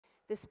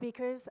The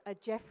speakers are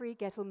Jeffrey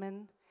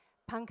Gettleman,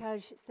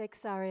 Pankaj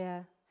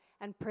Sekhsaria,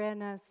 and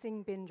Prerna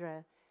Singh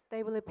Bindra.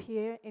 They will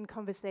appear in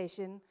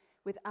conversation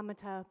with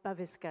Amita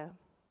Baviskar.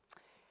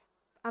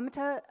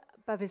 Amita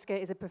Baviskar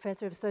is a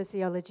professor of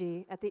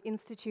sociology at the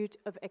Institute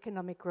of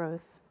Economic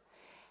Growth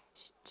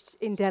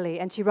in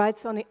Delhi, and she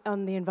writes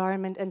on the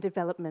environment and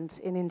development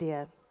in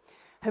India.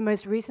 Her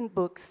most recent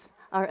books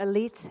are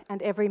Elite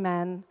and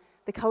Everyman,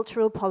 The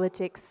Cultural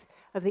Politics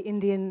of the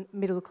Indian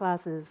Middle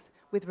Classes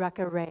with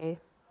Raka Ray,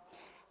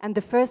 and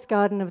The First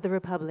Garden of the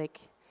Republic,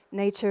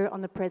 Nature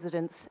on the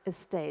President's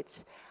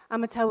Estate.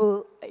 Amita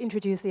will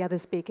introduce the other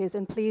speakers,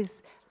 and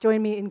please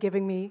join me in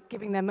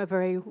giving them a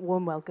very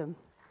warm welcome.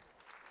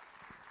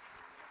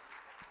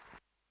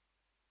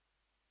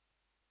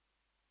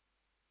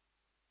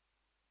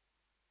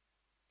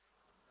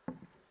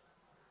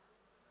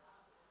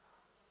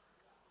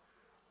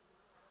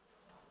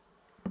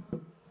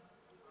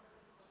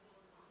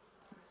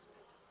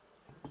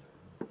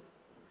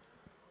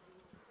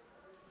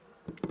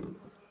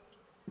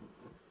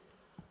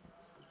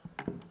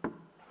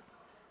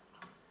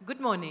 Good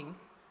morning,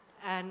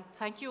 and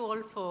thank you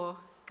all for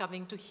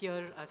coming to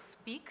hear us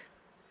speak.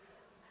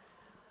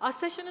 Our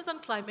session is on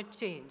climate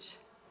change,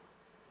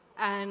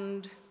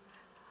 and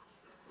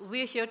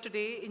we're here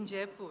today in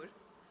Jaipur,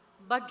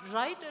 but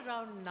right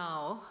around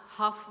now,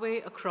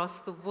 halfway across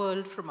the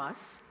world from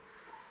us,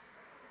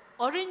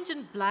 orange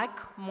and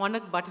black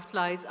monarch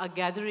butterflies are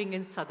gathering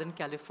in Southern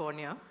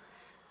California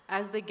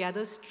as they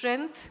gather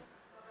strength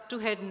to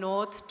head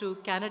north to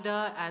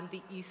Canada and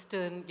the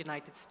eastern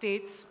United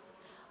States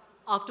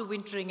after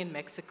wintering in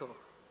Mexico.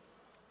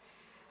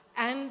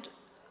 And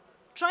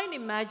try and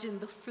imagine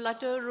the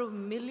flutter of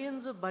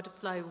millions of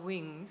butterfly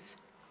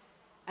wings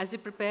as they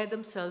prepare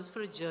themselves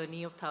for a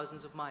journey of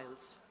thousands of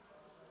miles.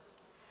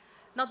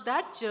 Now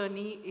that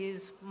journey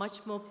is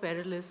much more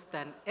perilous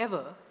than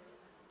ever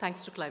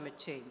thanks to climate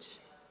change.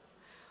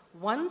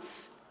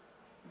 Once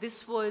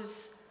this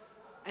was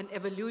an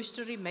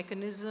evolutionary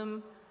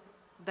mechanism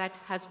that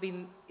has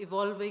been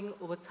evolving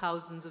over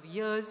thousands of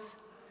years,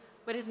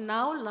 but it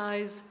now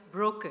lies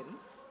broken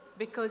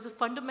because a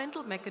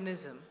fundamental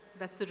mechanism,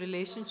 that's the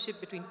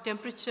relationship between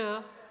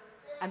temperature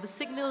and the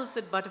signals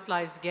that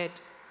butterflies get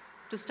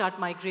to start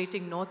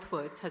migrating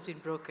northwards, has been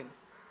broken.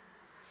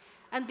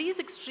 And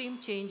these extreme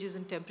changes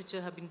in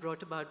temperature have been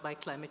brought about by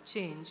climate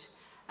change,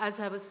 as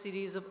have a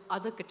series of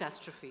other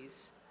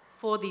catastrophes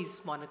for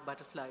these monarch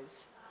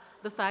butterflies.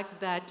 The fact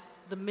that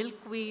the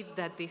milkweed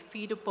that they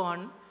feed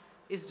upon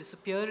is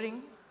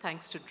disappearing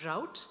thanks to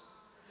drought.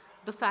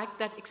 The fact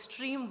that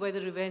extreme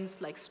weather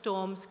events like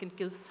storms can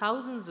kill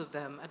thousands of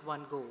them at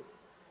one go.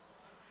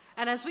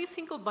 And as we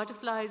think of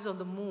butterflies on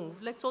the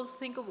move, let's also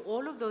think of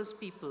all of those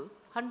people,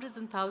 hundreds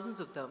and thousands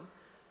of them,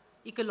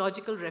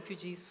 ecological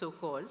refugees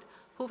so-called,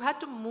 who've had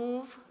to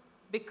move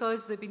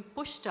because they've been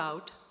pushed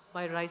out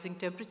by rising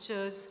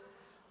temperatures,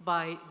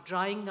 by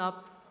drying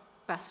up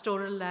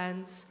pastoral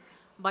lands,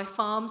 by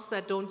farms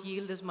that don't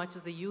yield as much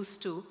as they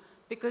used to,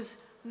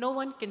 because no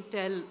one can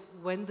tell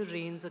when the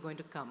rains are going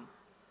to come.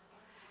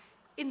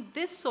 In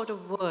this sort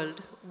of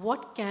world,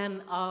 what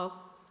can our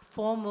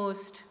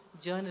foremost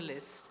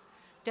journalists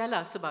tell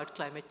us about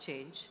climate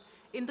change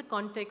in the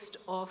context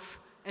of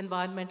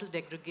environmental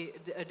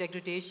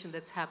degradation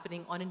that's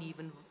happening on an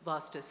even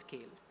vaster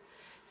scale?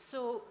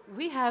 So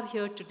we have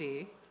here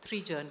today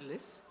 3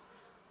 journalists,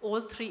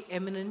 all 3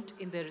 eminent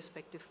in their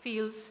respective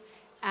fields,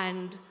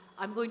 and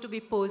I'm going to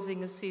be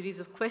posing a series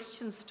of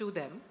questions to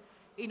them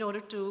in order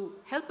to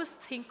help us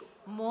think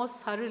more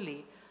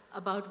thoroughly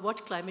about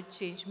what climate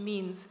change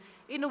means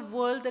in a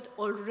world that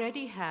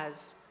already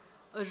has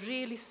a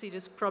really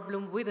serious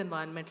problem with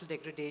environmental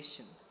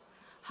degradation.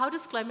 How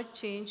does climate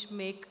change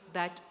make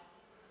that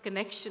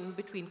connection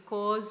between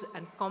cause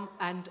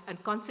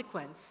and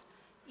consequence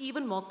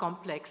even more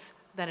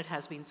complex than it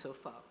has been so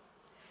far?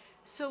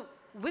 So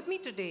with me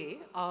today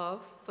are,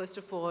 first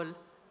of all,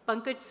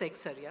 Pankaj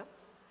Sekhsaria.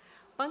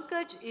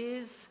 Pankaj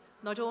is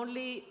not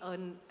only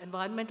an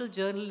environmental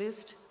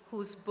journalist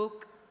whose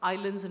book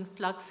Islands and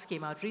Flux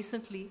came out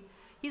recently,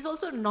 he's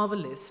also a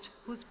novelist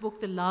whose book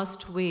The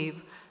Last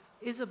Wave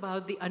is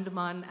about the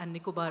Andaman and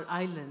Nicobar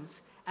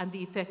Islands and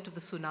the effect of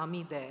the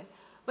tsunami there.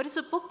 But it's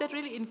a book that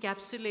really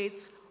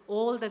encapsulates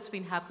all that's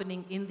been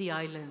happening in the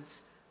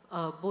islands,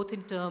 both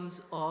in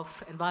terms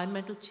of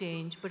environmental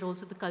change, but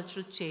also the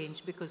cultural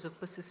change because of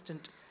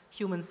persistent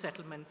human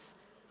settlements.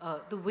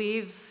 The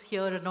waves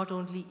here are not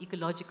only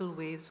ecological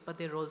waves, but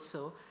they're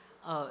also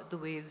the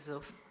waves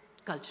of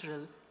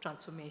cultural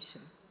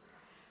transformation.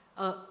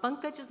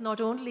 Pankaj is not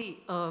only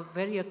a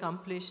very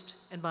accomplished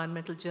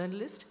environmental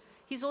journalist,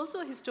 he's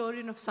also a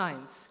historian of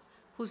science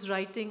whose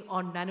writing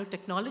on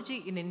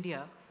nanotechnology in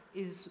India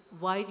is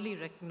widely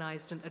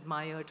recognized and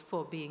admired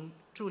for being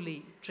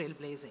truly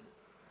trailblazing.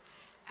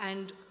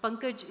 And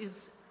Pankaj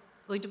is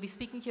going to be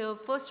speaking here,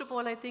 first of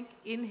all, I think,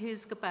 in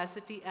his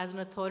capacity as an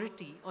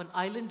authority on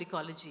island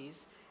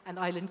ecologies and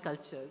island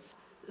cultures,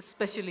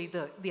 especially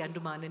the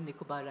Andaman and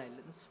Nicobar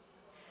Islands.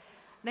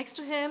 Next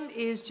to him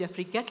is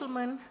Jeffrey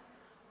Gettleman,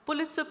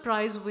 Pulitzer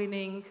Prize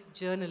winning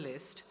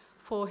journalist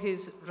for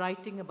his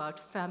writing about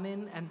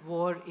famine and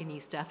war in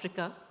East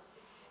Africa.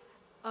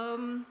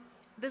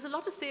 There's a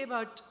lot to say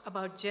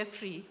about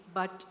Jeffrey,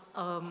 but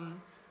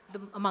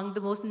among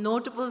the most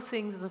notable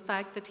things is the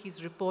fact that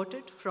he's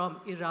reported from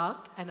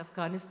Iraq and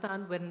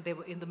Afghanistan when they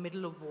were in the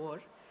middle of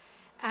war.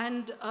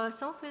 And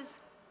some of his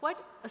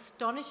quite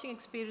astonishing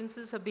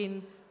experiences have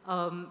been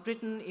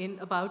written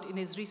about in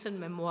his recent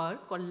memoir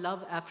called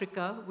Love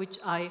Africa, which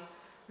I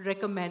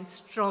recommend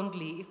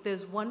strongly. If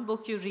there's one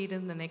book you read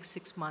in the next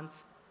 6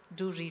 months,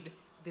 do read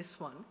this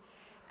one.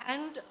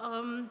 And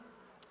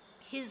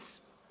his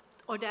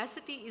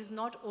audacity is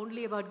not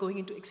only about going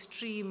into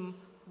extreme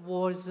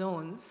war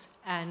zones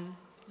and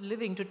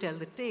living to tell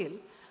the tale,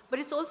 but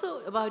it's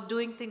also about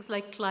doing things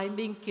like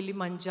climbing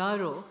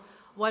Kilimanjaro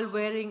while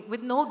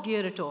with no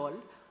gear at all,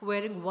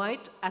 wearing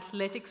white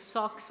athletic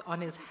socks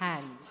on his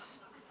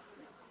hands.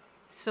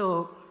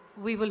 So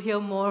we will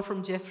hear more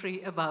from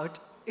Jeffrey about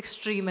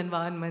extreme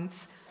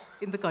environments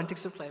in the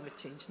context of climate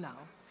change now.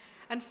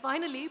 And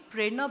finally,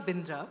 Prerna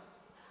Bindra,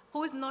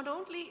 who is not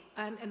only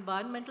an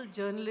environmental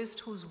journalist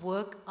whose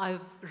work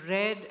I've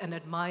read and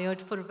admired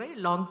for a very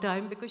long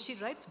time because she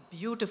writes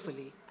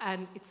beautifully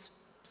and it's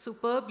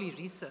superbly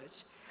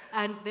researched.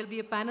 And there'll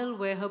be a panel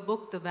where her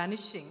book, The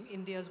Vanishing,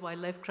 India's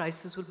Wildlife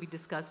Crisis, will be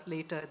discussed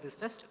later at this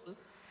festival.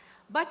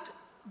 But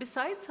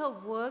besides her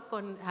work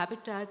on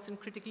habitats and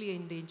critically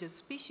endangered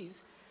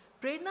species,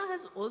 Prerna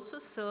has also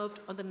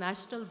served on the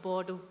National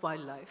Board of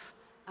Wildlife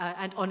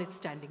and on its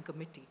standing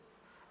committee.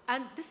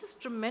 And this is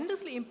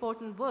tremendously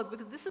important work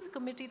because this is a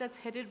committee that's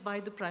headed by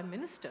the Prime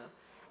Minister.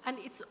 And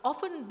it's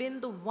often been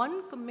the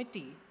one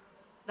committee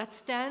that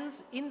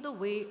stands in the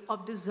way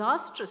of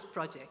disastrous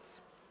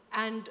projects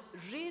and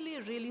really,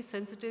 really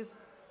sensitive,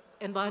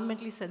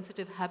 environmentally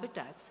sensitive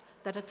habitats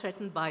that are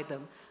threatened by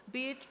them.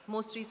 Be it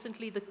most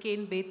recently the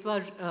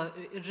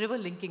Ken-Betwa river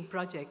linking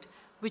project,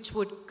 which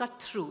would cut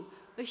through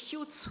a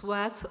huge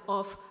swath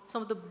of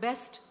some of the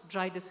best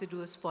dry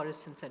deciduous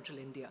forests in central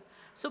India.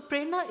 So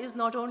Prerna is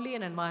not only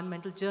an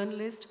environmental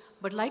journalist,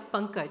 but like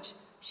Pankaj,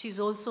 she's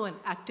also an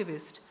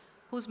activist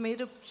who's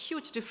made a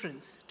huge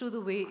difference to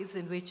the ways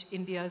in which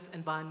India's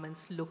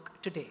environments look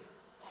today.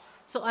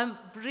 So I'm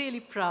really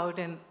proud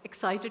and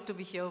excited to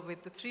be here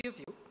with the three of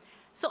you.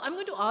 So I'm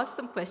going to ask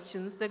them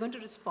questions, they're going to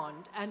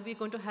respond, and we're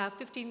going to have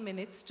 15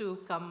 minutes to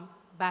come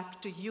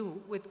back to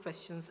you with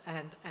questions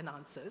and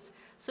answers.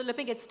 So let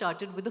me get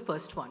started with the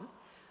first one,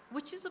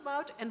 which is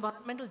about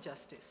environmental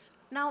justice.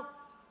 Now,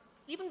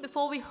 even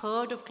before we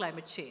heard of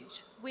climate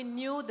change, we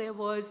knew there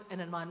was an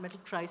environmental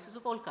crisis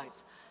of all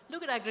kinds.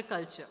 Look at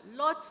agriculture.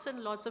 Lots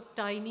and lots of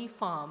tiny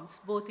farms,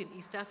 both in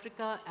East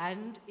Africa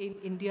and in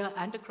India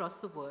and across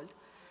the world.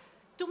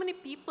 Too many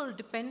people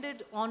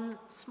depended on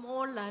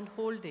small land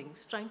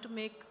holdings trying to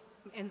make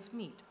ends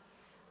meet.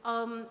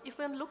 If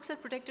one looks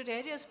at protected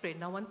areas,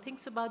 Prerna, one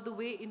thinks about the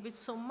way in which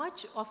so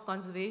much of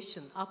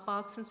conservation, our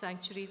parks and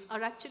sanctuaries,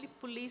 are actually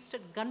policed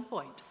at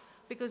gunpoint,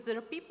 because there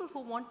are people who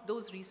want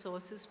those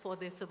resources for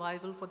their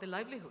survival, for their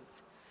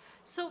livelihoods.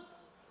 So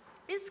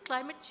is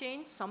climate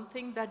change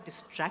something that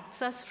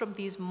distracts us from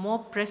these more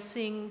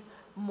pressing,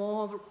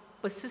 more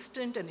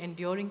persistent and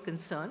enduring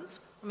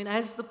concerns? I mean,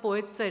 as the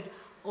poet said,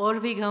 "Aur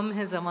bhi gham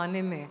hai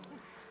zamane mein."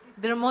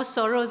 There are more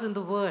sorrows in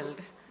the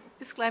world.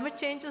 Is climate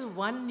change just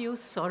one new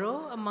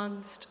sorrow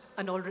amongst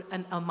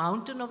a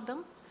mountain of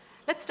them?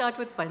 Let's start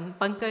with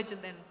Pankaj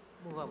and then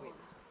move away.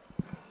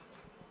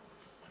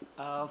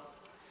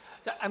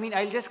 So, I mean,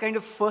 I'll just kind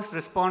of first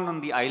respond on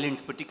the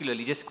islands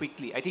particularly, just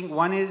quickly. I think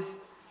one is,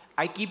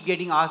 I keep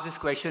getting asked this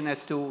question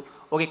as to,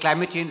 okay,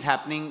 climate change is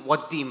happening,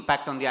 what's the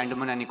impact on the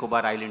Andaman and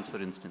Nicobar Islands,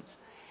 for instance?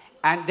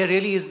 And there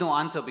really is no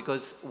answer,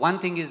 because one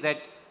thing is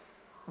that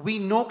we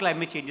know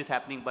climate change is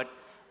happening, but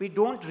we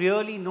don't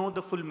really know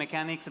the full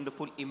mechanics and the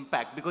full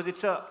impact, because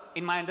it's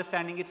in my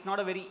understanding, it's not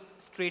a very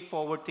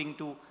straightforward thing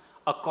to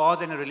a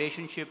cause and a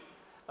relationship.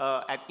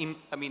 I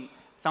mean,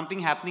 something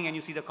happening and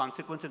you see the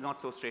consequences,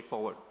 not so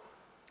straightforward.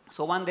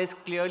 So one, there's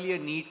clearly a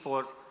need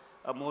for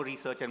more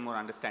research and more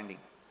understanding.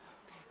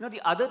 You know,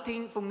 the other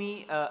thing for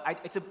me,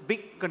 it's a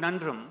big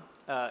conundrum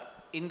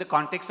in the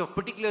context of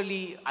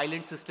particularly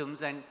island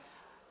systems and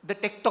the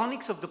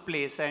tectonics of the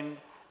place, and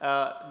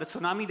the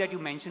tsunami that you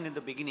mentioned in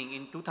the beginning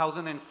in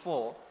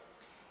 2004.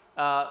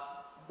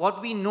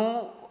 What we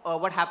know,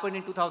 what happened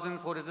in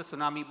 2004 is the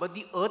tsunami, but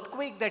the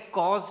earthquake that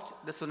caused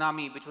the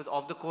tsunami, which was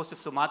off the coast of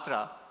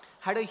Sumatra,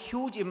 had a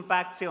huge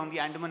impact, say, on the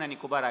Andaman and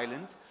Nicobar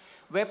Islands,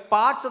 where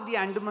parts of the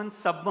Andaman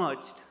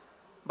submerged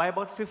by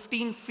about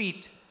 15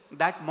 feet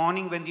that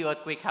morning when the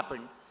earthquake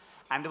happened.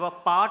 And there were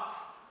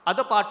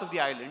other parts of the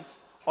islands,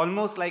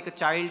 almost like a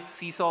child's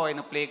seesaw in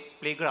a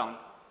playground,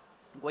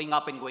 going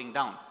up and going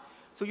down.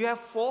 So you have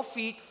 4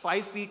 feet,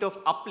 5 feet of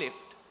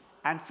uplift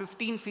and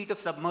 15 feet of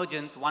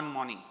submergence one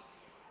morning.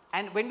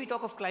 And when we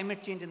talk of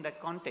climate change in that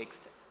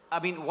context, I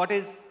mean, what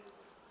is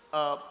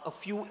a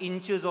few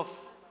inches of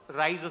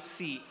rise of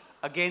sea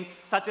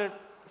against such a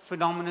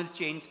phenomenal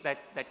change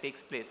that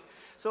takes place?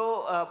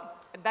 So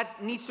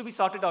that needs to be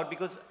sorted out,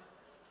 because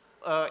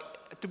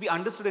to be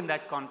understood in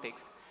that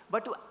context.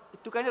 But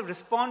to kind of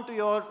respond to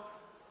your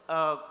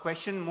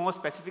question more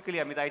specifically,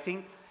 Amit, I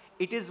think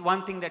it is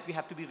one thing that we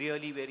have to be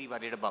really very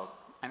worried about,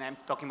 and I'm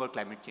talking about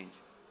climate change.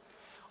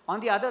 On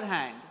the other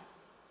hand,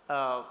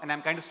 and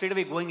I'm kind of straight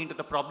away going into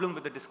the problem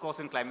with the discourse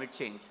on climate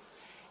change,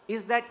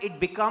 is that it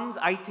becomes,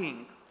 I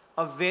think,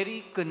 a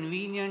very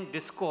convenient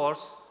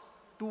discourse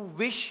to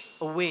wish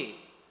away,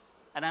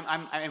 and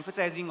I'm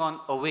emphasizing on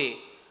away,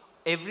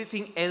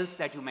 everything else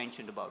that you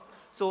mentioned about.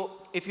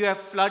 So if you have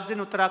floods in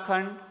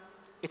Uttarakhand,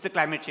 it's a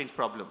climate change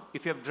problem.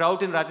 If you have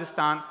drought in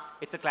Rajasthan,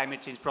 it's a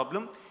climate change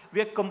problem. We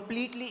are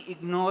completely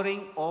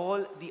ignoring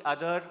all the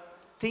other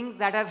things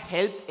that have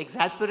helped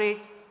exacerbate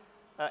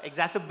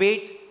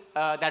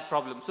that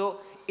problem. So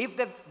if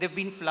there have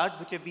been floods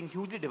which have been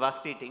hugely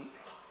devastating,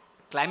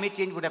 climate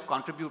change would have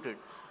contributed.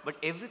 But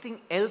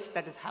everything else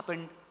that has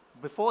happened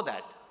before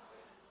that,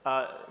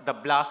 the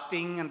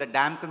blasting and the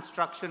dam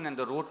construction and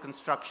the road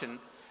construction,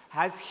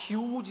 has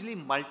hugely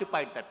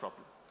multiplied that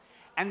problem.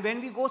 And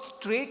when we go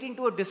straight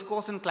into a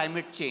discourse on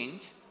climate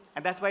change,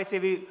 and that's why I say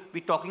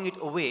we're talking it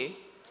away,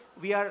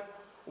 we are,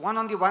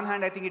 on the one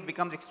hand, I think it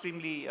becomes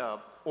extremely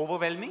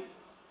overwhelming.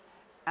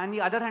 And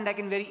the other hand, I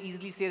can very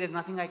easily say there's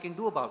nothing I can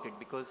do about it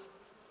because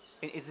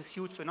it's this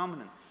huge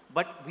phenomenon.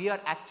 But we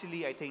are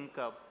actually, I think,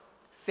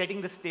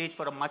 setting the stage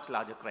for a much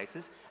larger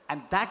crisis.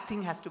 And that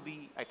thing has to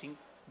be, I think,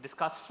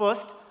 discussed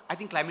first. I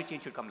think climate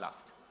change should come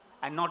last.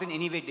 And not in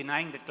any way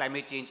denying that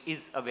climate change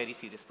is a very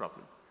serious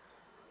problem.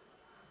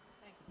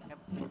 Thanks.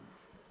 Yep.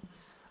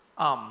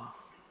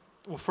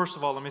 Well, first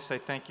of all, let me say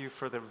thank you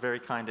for the very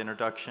kind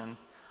introduction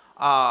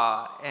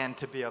and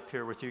to be up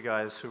here with you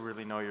guys who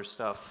really know your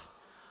stuff.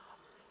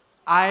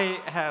 I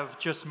have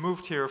just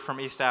moved here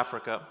from East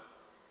Africa,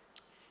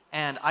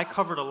 and I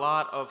covered a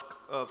lot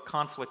of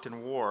conflict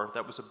and war.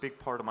 That was a big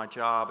part of my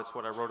job. It's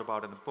what I wrote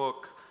about in the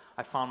book.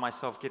 I found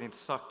myself getting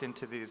sucked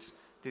into these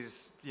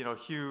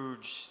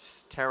huge,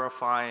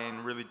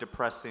 terrifying, really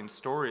depressing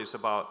stories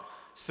about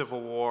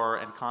civil war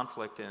and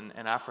conflict in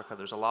Africa.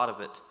 There's a lot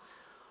of it.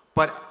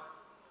 But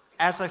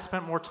as I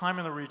spent more time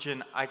in the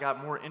region, I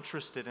got more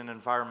interested in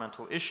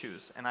environmental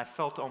issues, and I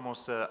felt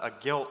almost a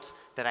guilt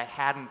that I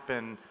hadn't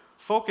been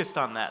focused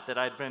on that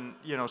I'd been,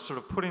 sort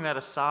of putting that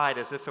aside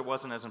as if it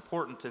wasn't as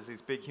important as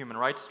these big human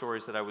rights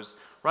stories that I was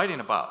writing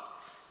about.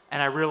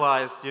 And I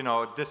realized,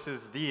 this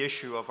is the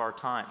issue of our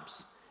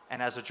times.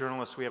 And as a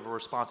journalist, we have a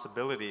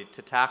responsibility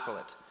to tackle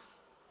it.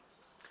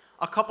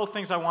 A couple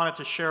things I wanted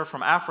to share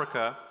from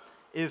Africa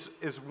is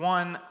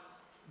one,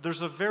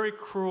 there's a very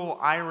cruel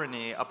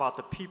irony about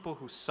the people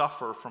who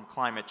suffer from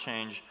climate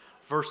change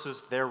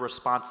versus their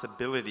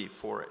responsibility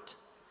for it.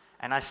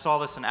 And I saw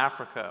this in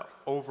Africa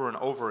over and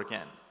over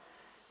again.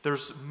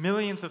 There's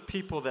millions of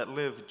people that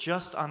live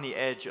just on the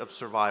edge of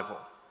survival.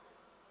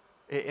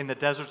 In the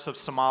deserts of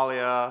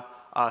Somalia,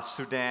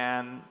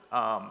 Sudan,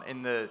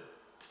 in the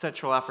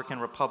Central African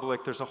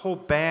Republic, there's a whole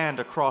band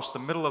across the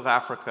middle of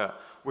Africa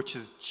which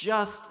is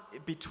just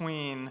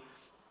between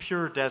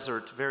pure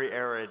desert, very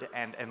arid,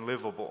 and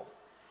livable.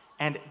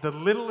 And the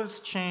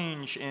littlest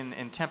change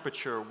in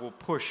temperature will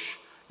push,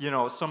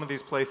 some of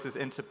these places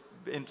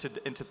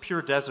into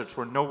pure deserts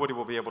where nobody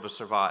will be able to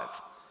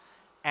survive.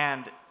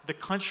 And the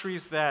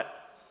countries that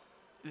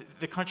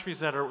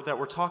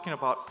we're talking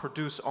about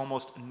produce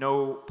almost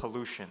no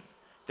pollution.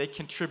 They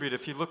contribute,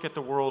 if you look at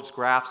the world's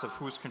graphs of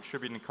who's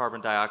contributing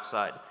carbon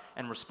dioxide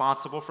and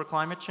responsible for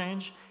climate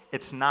change,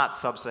 it's not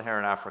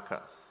sub-Saharan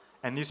Africa.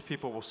 And these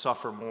people will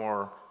suffer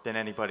more than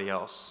anybody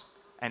else.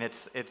 And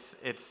it's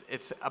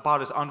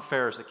about as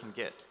unfair as it can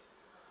get.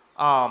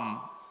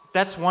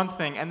 That's one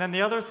thing. And then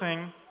the other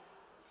thing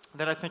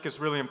that I think is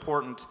really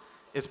important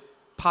is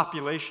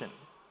population.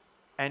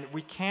 And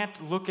we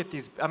can't look at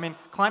these,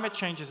 climate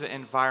change is an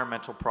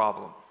environmental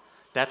problem.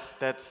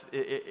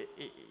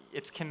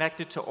 It's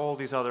connected to all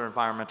these other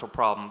environmental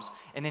problems.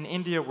 And in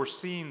India, we're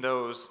seeing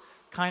those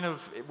kind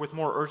of with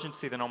more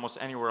urgency than almost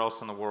anywhere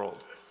else in the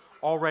world.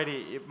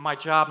 Already, my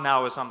job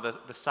now is I'm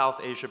the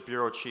South Asia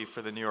Bureau Chief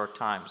for the New York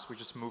Times. We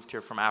just moved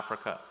here from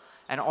Africa.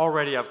 And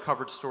already I've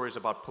covered stories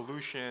about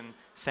pollution,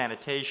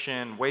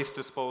 sanitation, waste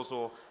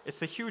disposal.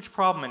 It's a huge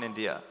problem in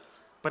India.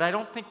 But I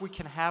don't think we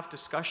can have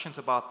discussions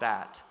about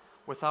that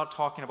without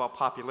talking about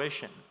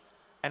population.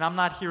 And I'm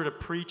not here to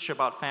preach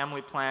about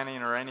family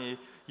planning or any,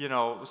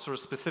 sort of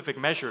specific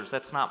measures.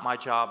 That's not my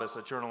job as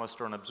a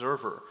journalist or an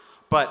observer.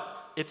 But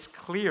it's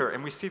clear,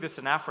 and we see this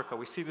in Africa,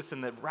 we see this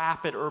in the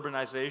rapid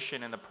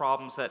urbanization and the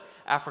problems that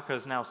Africa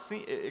is now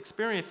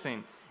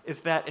experiencing,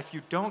 is that if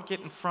you don't get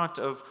in front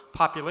of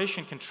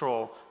population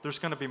control, there's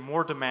going to be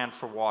more demand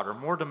for water,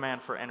 more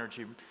demand for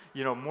energy,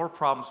 more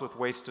problems with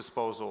waste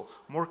disposal,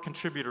 more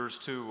contributors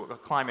to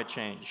climate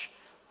change.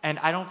 And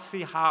I don't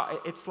see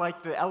how, it's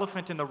like the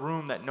elephant in the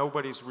room that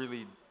nobody's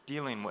really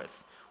dealing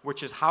with,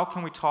 which is how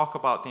can we talk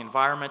about the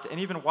environment and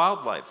even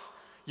wildlife?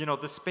 you know,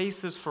 the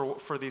spaces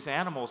for these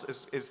animals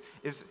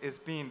is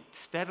being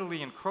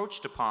steadily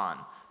encroached upon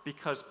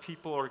because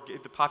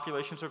the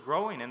populations are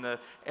growing in the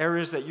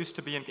areas that used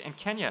to be in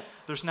Kenya.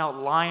 There's now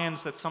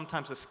lions that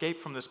sometimes escape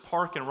from this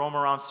park and roam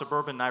around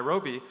suburban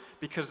Nairobi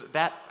because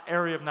that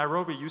area of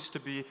Nairobi used to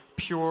be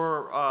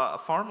pure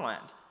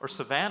farmland or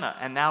savanna,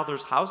 and now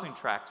there's housing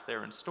tracts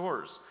there and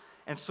stores.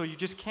 And so you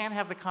just can't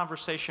have the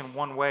conversation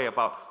one way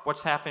about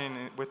what's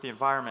happening with the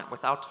environment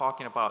without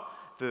talking about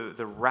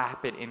the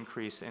rapid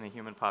increase in a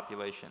human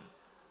population.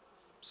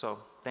 So,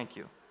 thank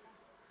you.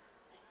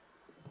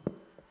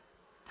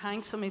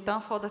 Thanks, Amita,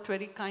 for that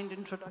very kind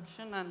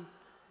introduction, and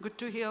good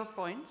to hear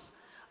points.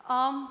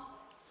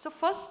 So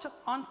first,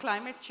 on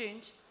climate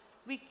change,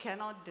 we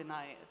cannot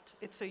deny it.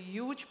 It's a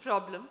huge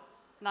problem.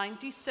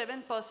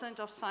 97%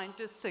 of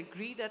scientists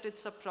agree that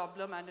it's a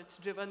problem, and it's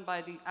driven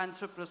by the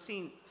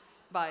Anthropocene,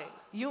 by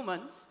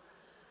humans.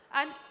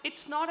 And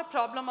it's not a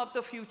problem of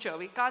the future.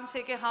 We can't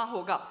say ke haan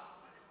hoga.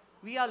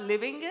 We are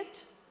living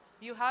it.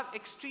 You have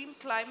extreme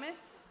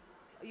climates.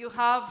 You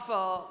have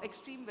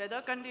extreme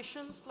weather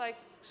conditions like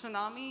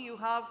tsunami. You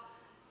have,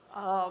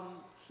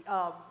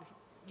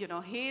 you know,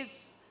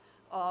 haze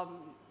or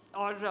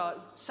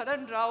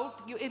sudden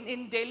drought.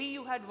 In Delhi,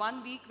 you had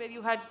 1 week where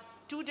you had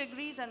 2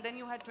 degrees and then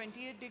you had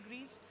 28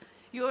 degrees.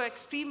 You have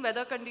extreme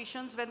weather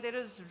conditions when there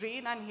is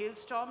rain and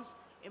hailstorms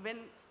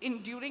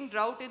during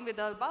drought in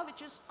Vidarbha,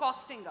 which is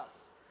costing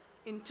us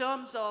in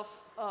terms of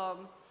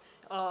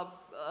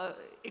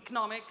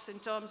economics, in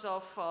terms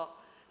of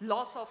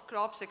loss of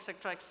crops,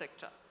 etc.,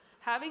 etc.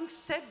 Having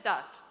said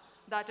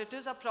that it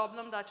is a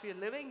problem that we are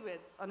living with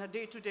on a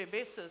day-to-day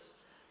basis,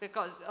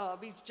 because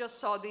we just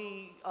saw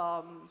the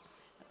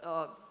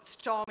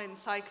storm and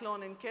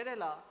cyclone in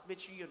Kerala,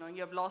 which, you know, you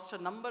have lost a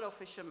number of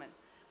fishermen.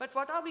 But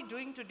what are we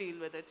doing to deal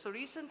with it? So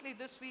recently,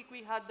 this week,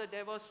 we had the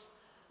Davos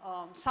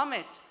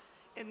summit,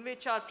 in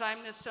which our Prime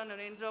Minister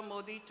Narendra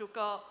Modi took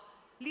a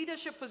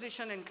leadership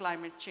position in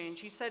climate change.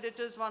 He said it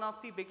is one of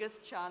the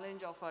biggest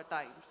challenge of our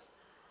times.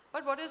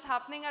 But what is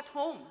happening at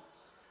home?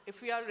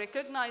 If we are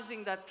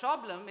recognizing that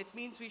problem, it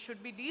means we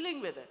should be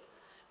dealing with it.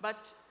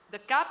 But the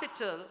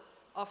capital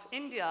of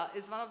India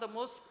is one of the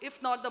most,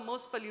 if not the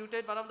most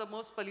polluted, one of the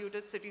most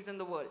polluted cities in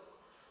the world.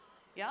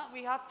 Yeah,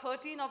 we have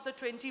 13 of the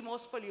 20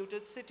 most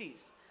polluted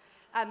cities.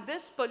 And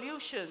this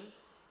pollution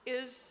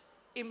is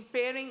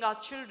impairing our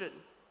children.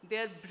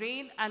 Their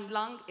brain and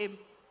lung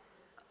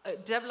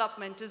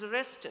development is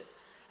arrested.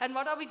 And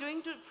what are we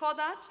doing for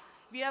that?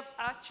 We have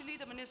actually,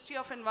 the Ministry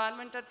of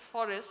Environment and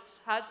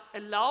Forests has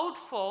allowed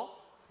for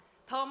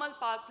thermal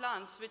power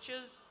plants, which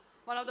is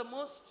one of the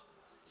most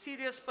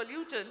serious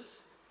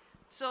pollutants.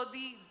 So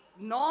the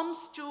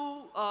norms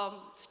to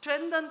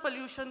strengthen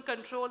pollution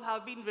control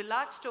have been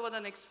relaxed over the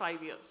next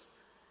 5 years.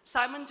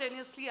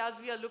 Simultaneously, as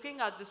we are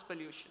looking at this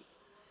pollution,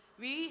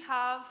 we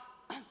have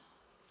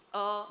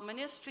a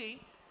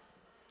ministry.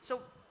 So,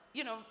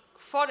 you know,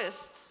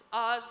 forests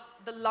are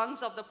the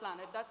lungs of the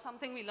planet. That's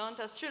something we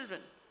learned as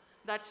children,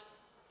 that,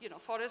 you know,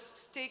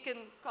 forests take in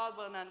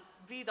carbon and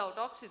breathe out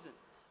oxygen.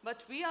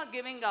 But we are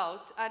giving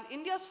out, and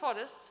India's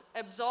forests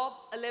absorb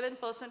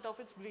 11% of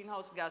its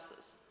greenhouse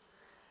gases.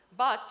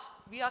 But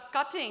we are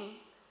cutting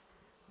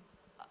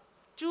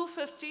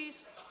 250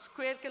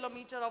 square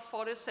kilometer of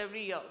forests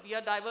every year. We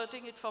are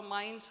diverting it for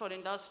mines, for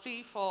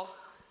industry, for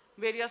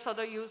various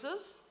other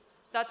uses.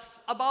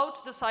 That's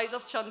about the size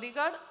of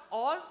Chandigarh,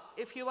 or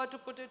if you were to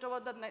put it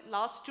over the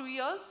last 2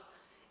 years,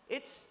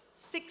 it's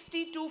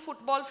 62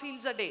 football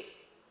fields a day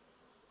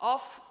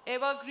of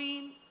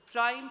evergreen,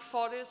 prime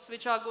forests,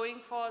 which are going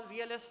for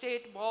real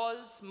estate,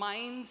 malls,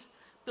 mines,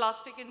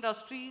 plastic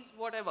industries,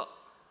 whatever.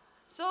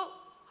 So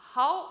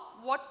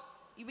what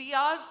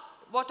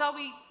are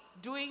we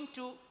doing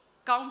to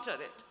counter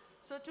it?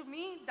 So to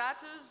me,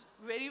 that is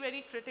very,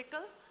 very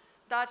critical,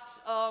 that,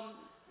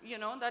 you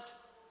know, that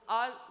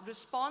our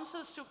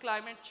responses to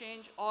climate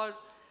change, or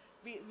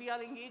we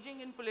are engaging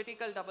in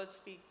political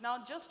doublespeak.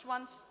 Now, just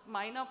one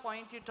minor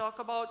point you talk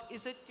about,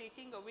 is it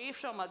taking away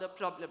from other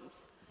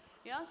problems?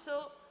 Yeah,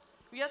 so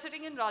we are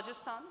sitting in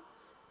Rajasthan,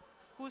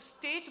 whose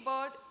state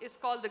bird is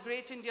called the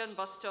Great Indian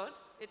Bustard.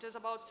 It is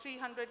about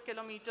 300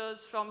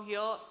 kilometers from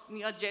here,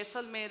 near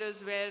Jaisalmer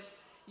is where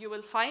you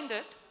will find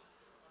it.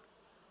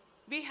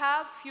 We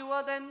have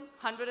fewer than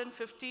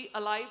 150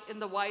 alive in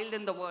the wild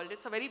in the world.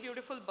 It's a very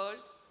beautiful bird.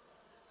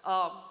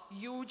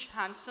 Huge,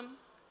 handsome.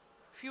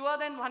 Fewer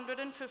than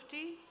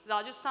 150,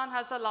 Rajasthan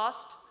has the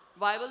last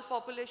viable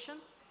population,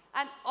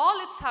 and all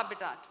its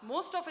habitat,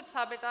 most of its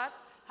habitat,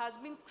 has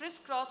been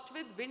crisscrossed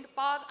with wind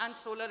power and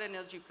solar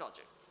energy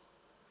projects.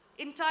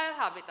 Entire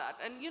habitat.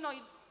 And you know,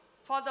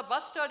 for the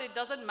bustard, it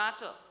doesn't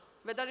matter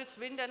whether it's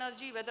wind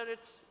energy, whether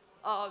it's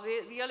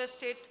real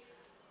estate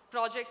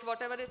project,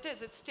 whatever it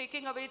is, it's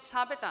taking away its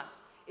habitat.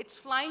 It's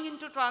flying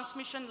into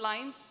transmission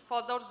lines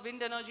for those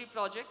wind energy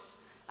projects,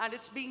 and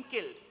it's being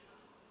killed.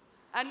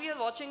 And we are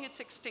watching its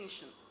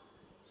extinction.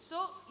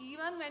 So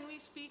even when we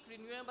speak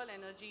renewable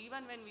energy,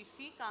 even when we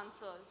seek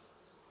answers,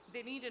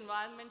 they need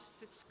environmental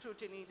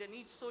scrutiny, they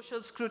need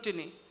social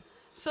scrutiny.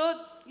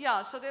 So,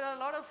 yeah, so there are a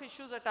lot of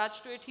issues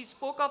attached to it. He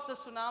spoke of the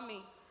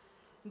tsunami.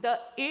 The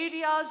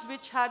areas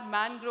which had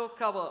mangrove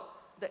cover,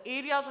 the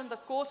areas on the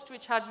coast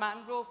which had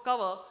mangrove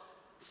cover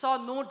saw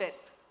no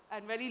death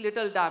and very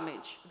little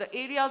damage. The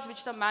areas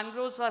which the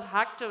mangroves were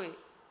hacked away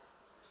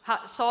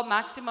saw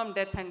maximum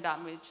death and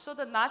damage. So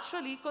the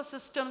natural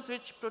ecosystems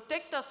which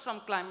protect us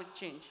from climate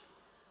change,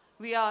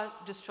 we are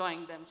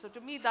destroying them. So to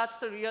me, that's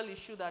the real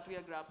issue that we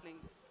are grappling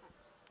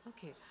with.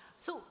 Okay.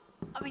 So,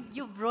 I mean,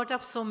 you brought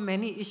up so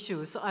many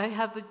issues. So I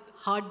have the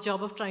hard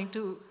job of trying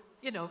to,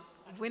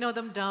 winnow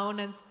them down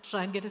and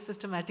try and get a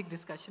systematic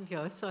discussion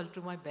here. So I'll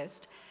do my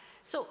best.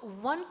 So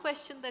one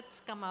question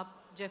that's come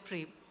up,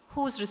 Jeffrey,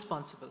 who's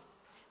responsible?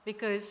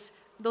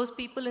 Because those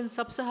people in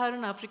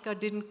sub-Saharan Africa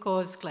didn't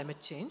cause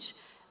climate change.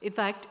 In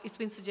fact, it's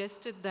been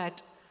suggested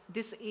that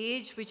this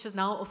age, which has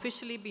now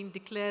officially been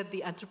declared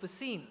the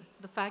Anthropocene,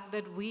 the fact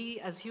that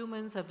we as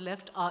humans have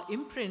left our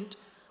imprint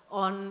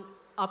on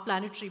our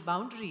planetary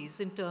boundaries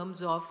in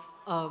terms of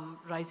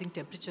rising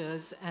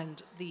temperatures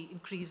and the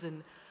increase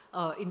in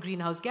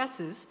greenhouse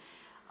gases,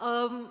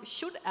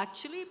 should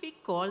actually be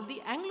called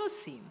the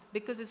Anglocene,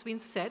 because it's been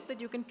said that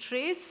you can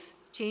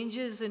trace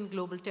changes in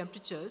global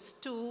temperatures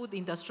to the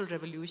Industrial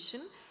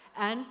Revolution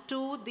and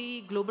to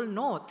the global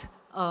north,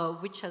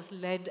 which has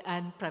led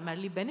and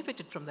primarily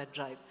benefited from that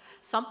drive.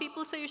 Some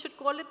people say you should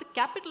call it the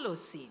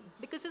Capitalocene,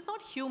 because it's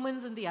not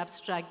humans in the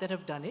abstract that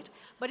have done it,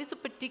 but it's a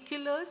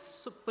particular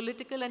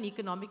political and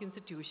economic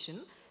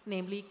institution,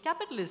 namely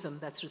capitalism,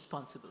 that's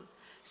responsible.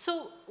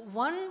 So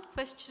one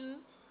question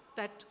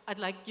that I'd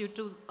like you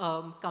to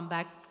come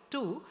back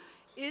to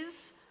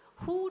is,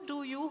 who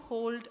do you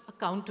hold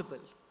accountable?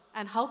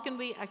 And how can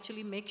we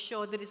actually make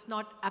sure that it's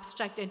not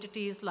abstract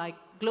entities like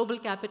global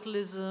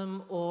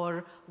capitalism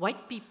or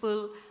white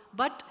people,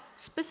 but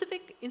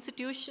specific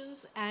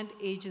institutions and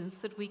agents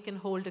that we can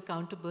hold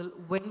accountable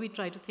when we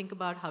try to think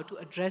about how to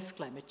address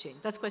climate change?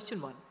 That's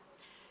question one.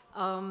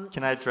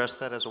 Can I address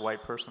that as a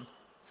white person?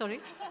 Sorry?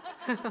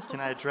 Can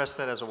I address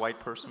that as a white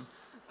person?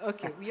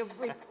 Okay,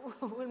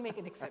 we'll make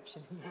an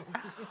exception.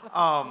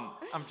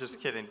 I'm just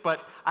kidding.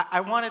 But I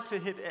wanted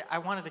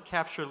to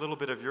capture a little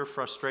bit of your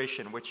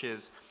frustration, which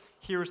is,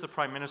 here's the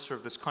prime minister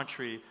of this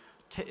country,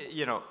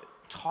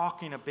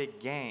 talking a big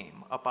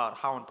game about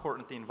how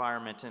important the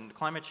environment and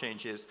climate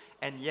change is,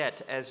 and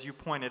yet, as you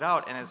pointed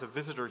out, and as a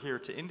visitor here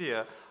to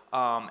India,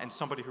 and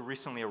somebody who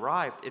recently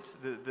arrived, it's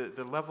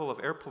the level of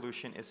air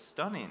pollution is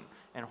stunning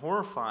and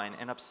horrifying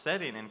and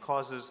upsetting and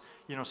causes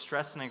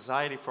stress and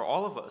anxiety for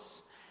all of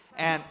us.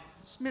 And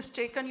it's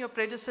mistaken your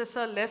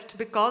predecessor left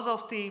because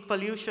of the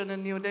pollution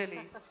in New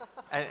Delhi.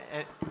 and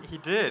he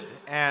did,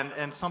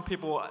 and some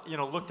people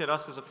looked at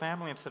us as a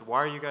family and said, why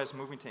are you guys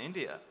moving to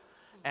India?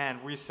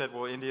 And we said,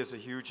 well, India is a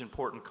huge,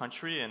 important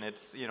country, and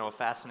it's a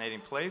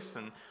fascinating place.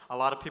 And a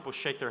lot of people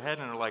shake their head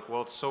and are like,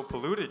 well, it's so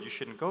polluted, you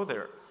shouldn't go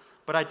there.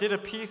 But I did a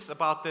piece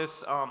about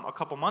this a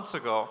couple months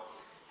ago,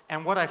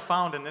 and what I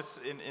found, and this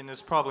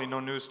is probably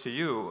no news to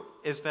you,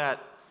 is that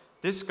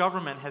this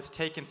government has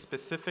taken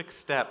specific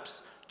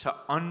steps to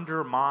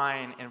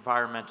undermine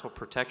environmental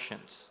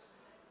protections.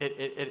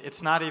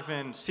 It's not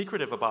even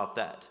secretive about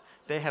that.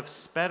 They have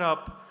sped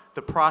up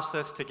the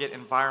process to get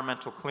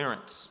environmental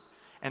clearance.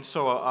 And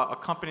so a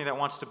company that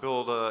wants to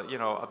build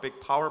a big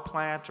power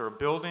plant or a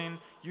building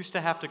used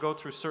to have to go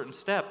through certain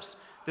steps.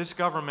 This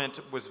government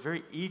was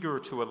very eager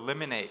to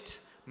eliminate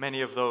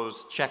many of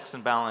those checks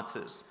and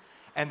balances.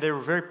 And they were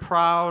very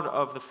proud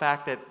of the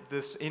fact that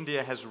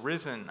India has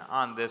risen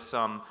on this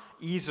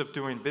ease of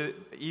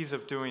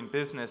doing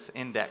business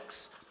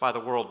index by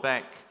the World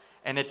Bank.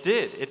 And it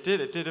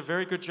did a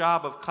very good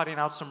job of cutting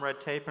out some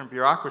red tape and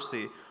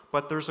bureaucracy,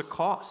 but there's a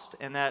cost,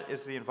 and that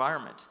is the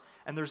environment.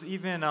 And there's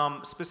even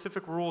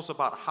specific rules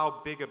about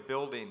how big a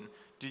building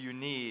do you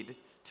need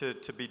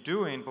to be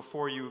doing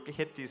before you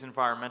hit these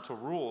environmental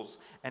rules,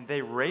 and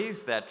they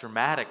raised that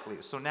dramatically.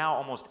 So now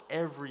almost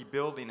every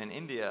building in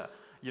India,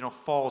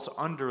 falls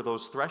under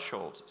those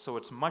thresholds, so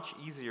it's much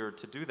easier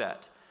to do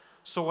that.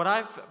 So what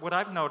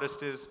I've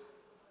noticed is,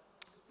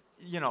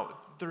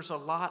 there's a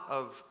lot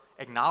of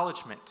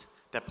acknowledgement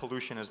that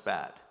pollution is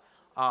bad,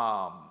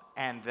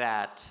 and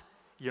that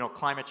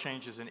climate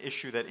change is an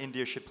issue that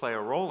India should play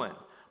a role in.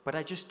 But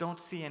I just don't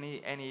see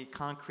any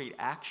concrete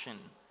action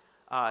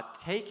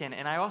taken,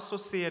 and I also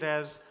see it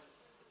as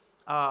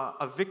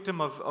a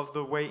victim of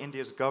the way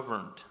India is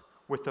governed,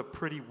 with a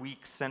pretty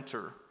weak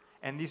center.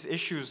 And these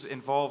issues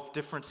involve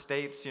different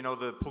states.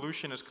 The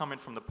pollution is coming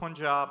from the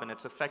Punjab, and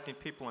it's affecting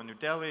people in New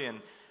Delhi.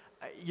 And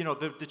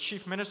the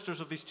chief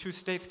ministers of these two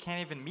states can't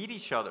even meet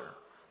each other.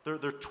 They're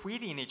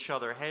tweeting each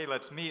other, hey,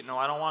 let's meet. No,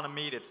 I don't want to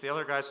meet. It's the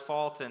other guy's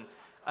fault. And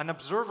an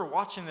observer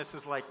watching this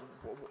is like,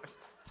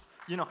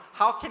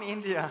 how can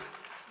India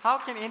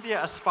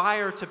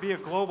aspire to be a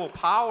global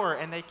power,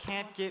 and they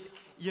can't get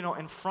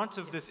in front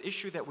of this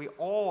issue that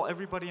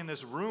everybody in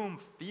this room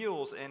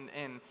feels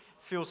and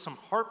feels some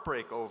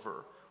heartbreak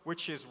over,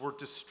 which is we're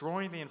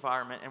destroying the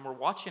environment, and we're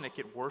watching it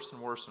get worse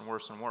and worse and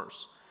worse and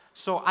worse.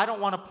 So I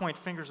don't want to point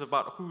fingers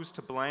about who's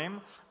to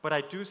blame, but I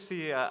do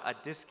see a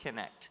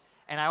disconnect.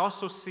 And I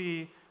also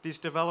see these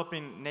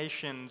developing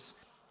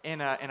nations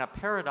in a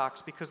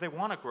paradox because they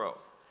want to grow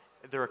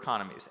their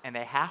economies, and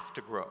they have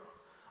to grow.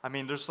 I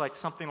mean, there's like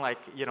something like,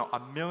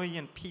 1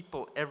 million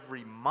people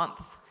every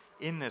month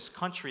in this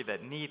country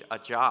that need a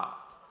job.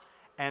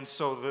 And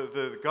so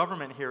the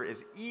government here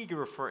is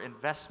eager for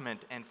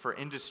investment and for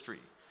industry.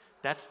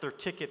 That's their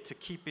ticket to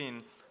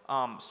keeping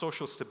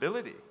social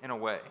stability in a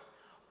way.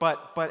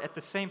 But at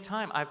the same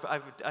time,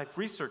 I've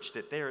researched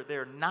it.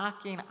 They're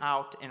knocking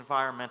out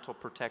environmental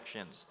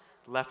protections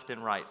left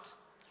and right.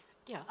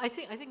 Yeah, I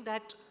think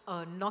that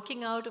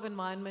knocking out of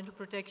environmental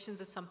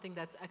protections is something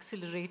that's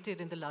accelerated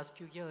in the last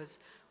few years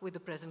with the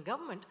present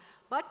government.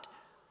 But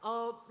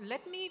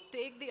let me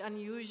take the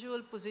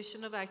unusual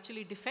position of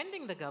actually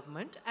defending the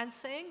government and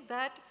saying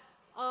that,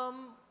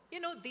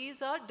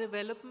 these are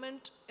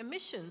development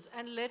emissions,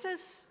 and let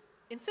us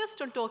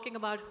insist on talking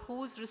about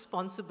who's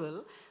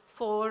responsible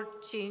for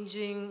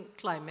changing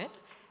climate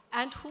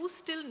and who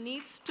still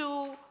needs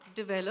to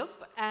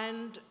develop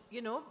and,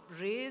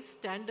 raise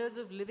standards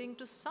of living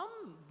to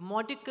some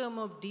modicum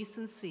of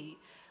decency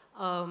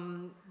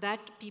that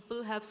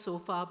people have so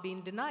far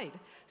been denied.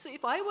 So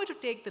if I were to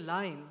take the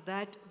line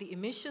that the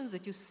emissions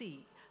that you see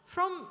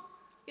from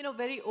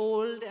very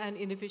old and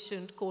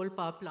inefficient coal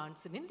power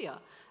plants in India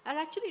are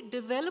actually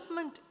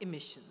development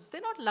emissions. They're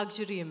not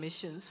luxury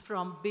emissions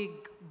from big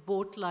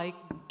boat-like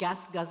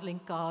gas-guzzling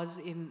cars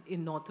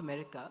in North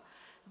America.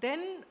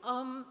 Then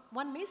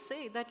one may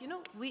say that,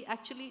 we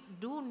actually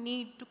do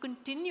need to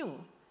continue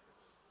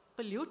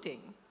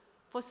polluting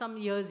for some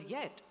years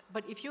yet.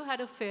 But if you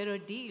had a fairer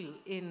deal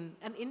and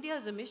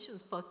India's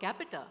emissions per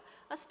capita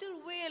are still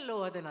way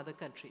lower than other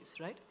countries,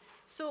 right?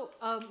 So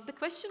the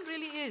question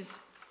really is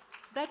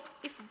that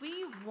if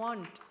we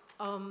want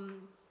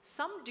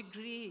some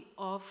degree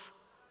of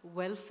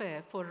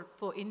welfare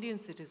for Indian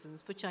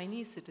citizens, for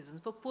Chinese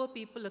citizens, for poor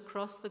people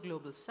across the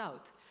global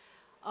south,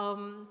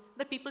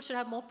 that people should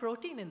have more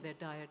protein in their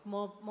diet,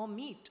 more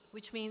meat,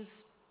 which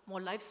means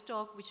more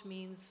livestock, which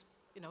means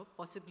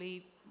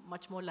possibly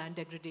much more land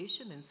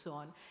degradation and so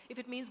on. If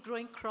it means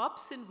growing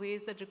crops in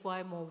ways that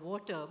require more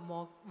water,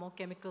 more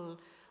chemical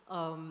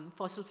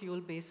fossil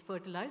fuel-based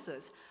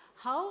fertilizers,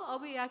 how are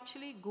we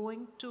actually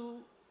going to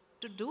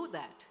do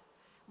that?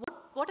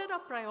 What are our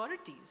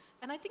priorities?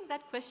 And I think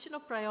that question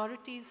of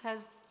priorities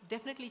has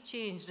definitely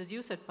changed, as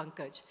you said,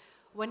 Pankaj,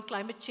 when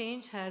climate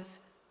change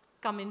has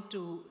come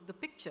into the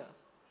picture.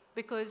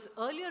 Because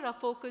earlier our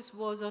focus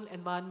was on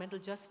environmental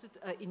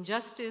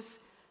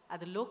injustice at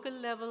the local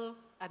level,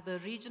 at the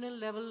regional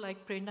level,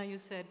 like Prerna, you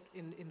said,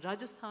 in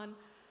Rajasthan,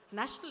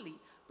 nationally.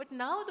 But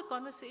now the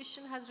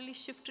conversation has really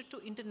shifted to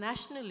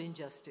international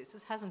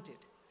injustices, hasn't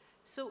it?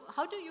 So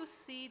how do you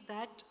see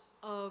that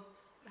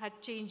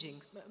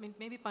changing? I mean,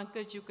 maybe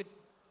Pankaj, you could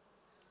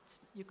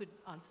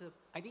answer.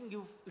 I think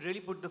you've really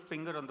put the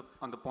finger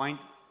on the point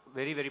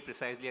very, very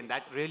precisely, and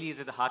that really is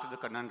at the heart of the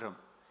conundrum.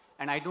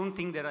 And I don't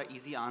think there are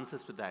easy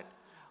answers to that.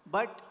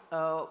 But,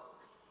 so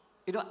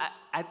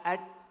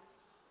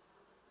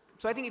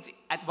I think it's,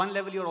 at one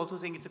level you're also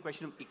saying it's a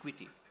question of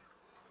equity,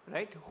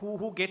 right?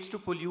 Who gets to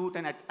pollute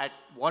and at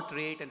what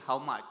rate and how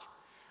much?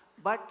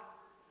 But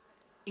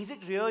is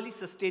it really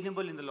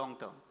sustainable in the long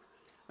term?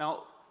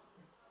 Now,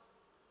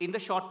 in the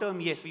short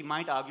term, yes, we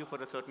might argue for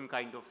a certain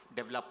kind of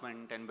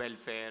development and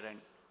welfare.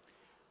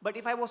 But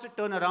if I was to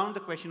turn around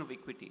the question of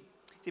equity,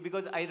 see,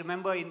 because I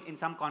remember in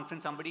some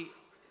conference somebody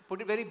put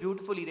it very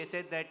beautifully. They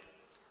said that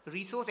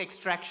resource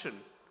extraction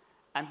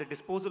and the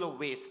disposal of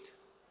waste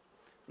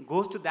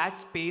goes to that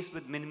space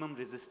with minimum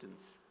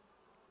resistance.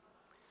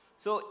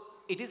 So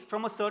it is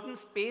from a certain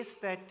space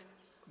that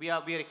we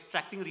are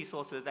extracting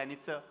resources, and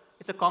it's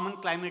a common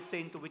climate, say,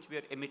 into which we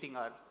are emitting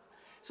our.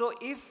 So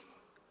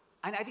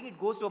and I think it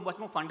goes to a much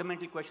more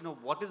fundamental question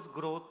of what is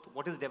growth,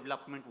 what is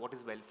development, what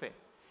is welfare.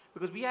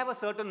 Because we have a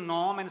certain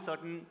norm and a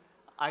certain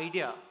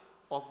idea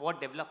of what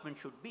development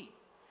should be.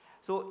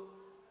 So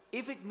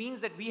if it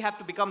means that we have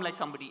to become like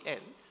somebody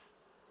else,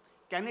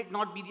 can it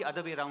not be the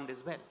other way around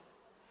as well?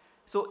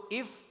 So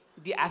if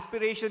the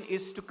aspiration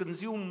is to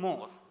consume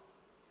more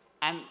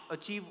and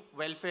achieve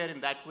welfare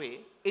in that way,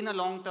 in a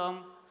long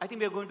term, I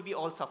think we are going to be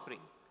all suffering.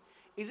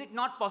 Is it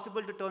not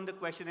possible to turn the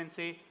question and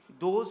say,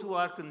 those who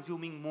are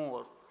consuming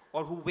more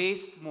or who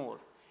waste more,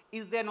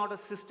 is there not a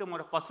system or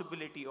a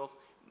possibility of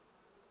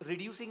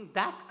reducing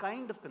that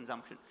kind of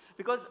consumption?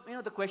 Because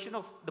the question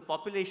of the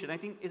population, I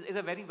think, is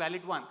a very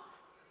valid one.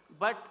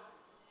 But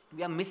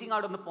we are missing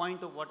out on the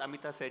point of what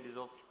Amita said, is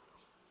of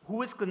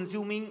who is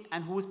consuming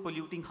and who is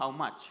polluting how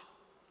much.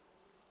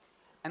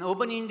 An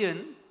urban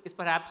Indian is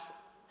perhaps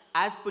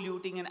as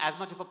polluting and as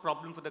much of a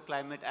problem for the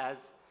climate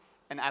as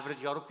an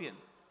average European,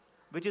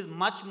 which is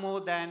much more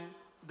than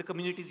the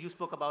communities you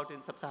spoke about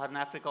in sub-Saharan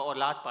Africa or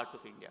large parts of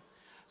India.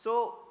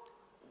 So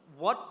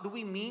what do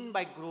we mean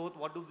by growth?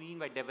 What do we mean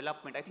by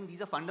development? I think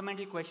these are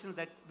fundamental questions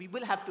that we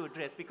will have to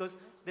address, because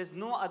there's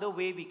no other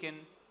way we can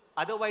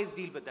otherwise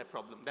deal with that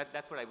problem.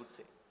 That's what I would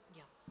say.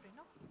 Yeah.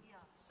 Prerna? Yeah.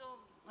 So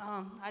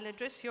I'll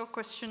address your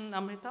question,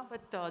 Amrita,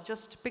 but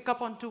just pick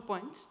up on 2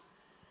 points.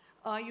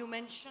 You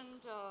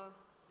mentioned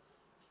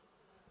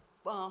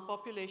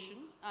population,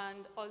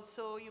 and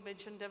also you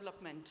mentioned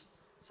development.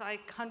 So I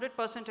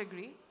 100%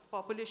 agree.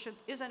 Population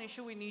is an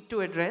issue we need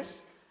to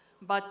address,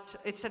 but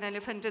it's an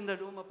elephant in the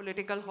room, a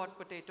political hot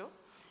potato.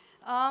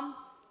 And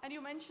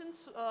you mentioned,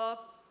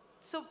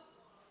 so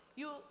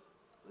you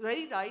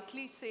very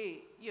rightly say,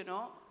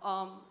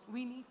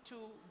 we need to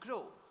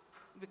grow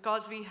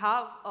because we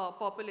have a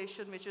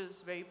population which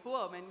is very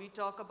poor. When we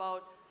talk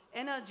about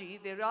energy,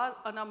 there are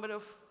a number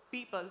of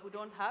people who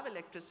don't have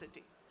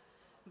electricity.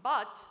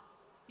 But,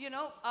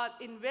 our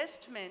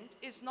investment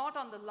is not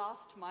on the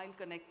last mile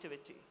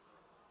connectivity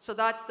so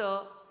that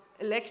the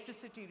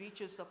electricity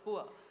reaches the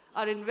poor.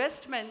 Our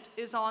investment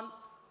is on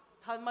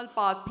thermal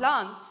power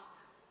plants,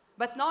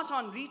 but not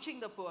on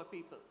reaching the poor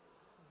people.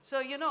 So,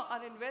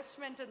 our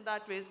investment in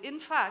that way is, in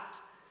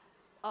fact,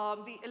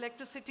 the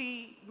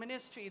electricity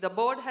ministry, the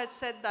board has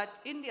said that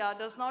India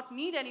does not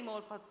need any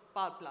more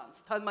power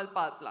plants, thermal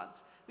power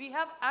plants. We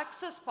have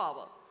excess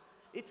power.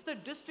 It's the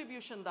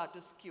distribution that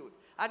is skewed.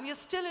 And we are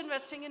still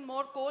investing in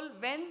more coal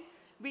when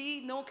we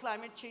know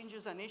climate change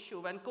is an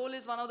issue, when coal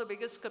is one of the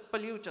biggest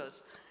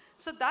polluters.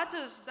 So that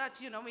is that,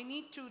 we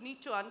need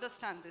to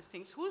understand these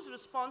things. Who's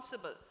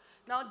responsible?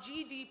 Now,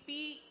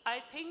 GDP, I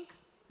think,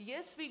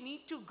 yes, we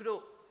need to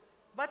grow.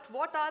 But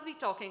what are we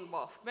talking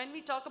about? When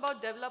we talk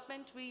about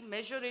development, we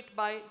measure it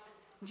by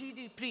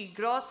GDP,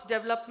 gross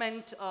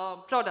development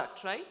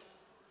product, right?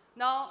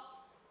 Now,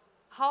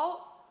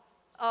 how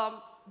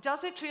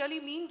does it really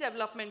mean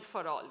development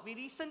for all? We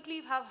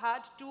recently have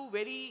had two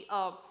very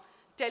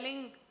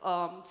telling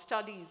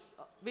studies,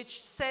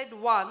 which said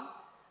one,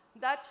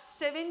 that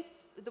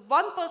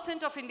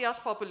 1% of India's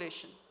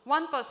population,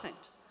 1%,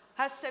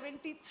 has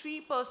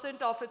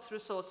 73% of its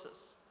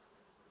resources.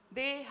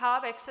 They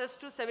have access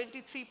to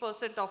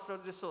 73% of the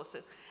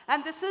resources.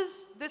 And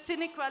this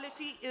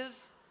inequality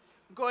is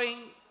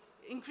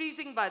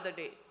increasing by the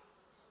day.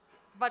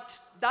 But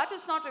that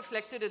is not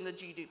reflected in the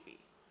GDP.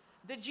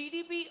 The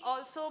GDP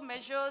also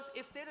measures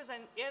if there is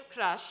an air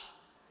crash,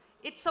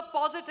 it's a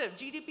positive.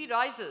 GDP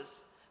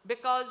rises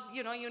because,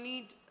 you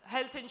need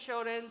health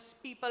insurance,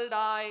 people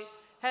die,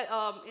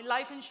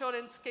 life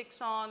insurance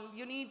kicks on,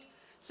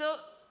 so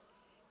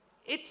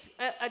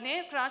an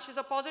air crash is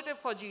a positive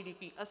for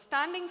GDP. A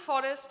standing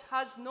forest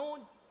has no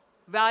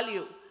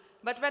value,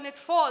 but when it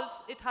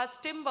falls, it has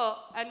timber,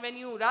 and when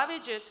you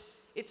ravage it,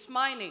 it's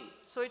mining.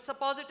 So it's a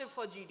positive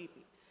for GDP.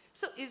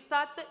 So is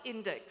that the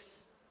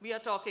index we are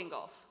talking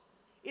of?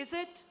 Is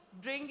it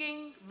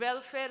bringing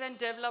welfare and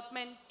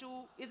development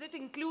is it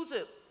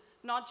inclusive,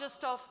 not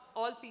just of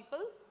all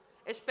people,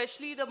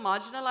 especially the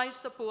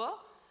marginalized, the poor,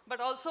 but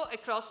also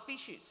across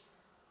species?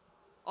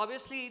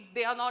 Obviously,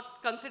 they are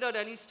not considered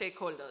any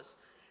stakeholders.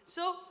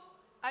 So,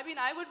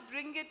 I would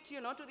bring it,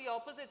 to the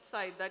opposite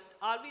side, that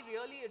are we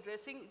really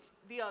addressing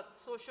the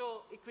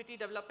socio-equity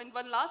development?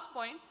 One last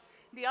point,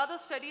 the other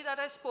study that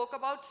I spoke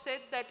about said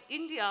that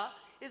India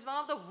is one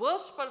of the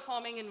worst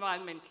performing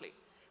environmentally.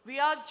 We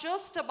are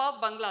just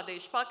above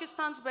Bangladesh.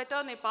 Pakistan's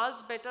better,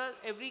 Nepal's better,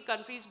 every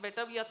country is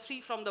better. We are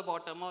 3 from the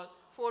bottom or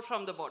 4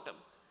 from the bottom.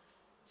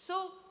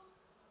 So,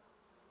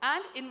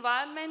 and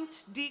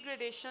environment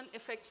degradation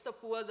affects the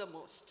poor the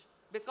most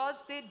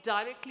because they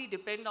directly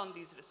depend on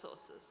these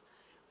resources.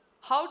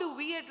 How do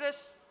we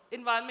address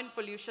environment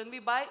pollution? We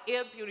buy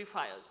air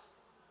purifiers.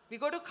 We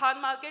go to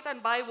Khan Market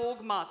and buy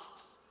Vogue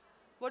masks.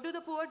 What do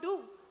the poor do?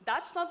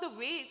 That's not the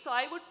way. So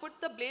I would put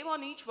the blame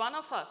on each one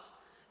of us.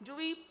 Do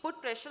we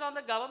put pressure on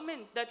the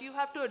government that you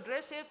have to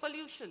address air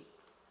pollution?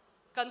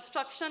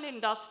 Construction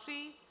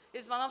industry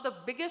is one of the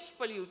biggest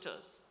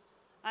polluters.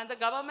 And the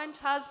government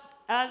has,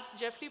 as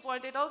Jeffrey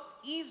pointed out,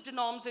 eased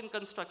norms in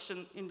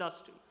construction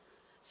industry.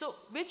 So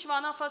which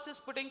one of us is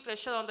putting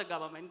pressure on the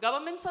government?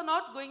 Governments are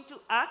not going to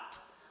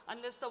act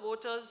unless the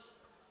voters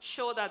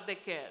show that they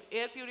care.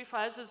 Air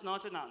purifiers is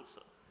not an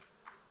answer.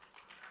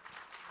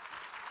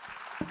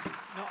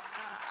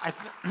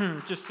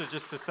 No, just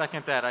to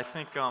second that, I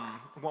think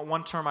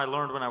one term I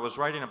learned when I was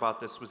writing about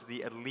this was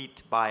the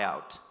elite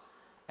buyout.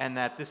 And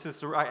that this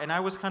is and I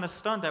was kind of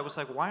stunned. I was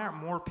like, why aren't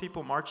more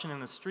people marching in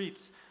the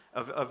streets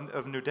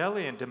of New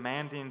Delhi and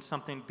demanding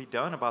something be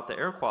done about the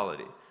air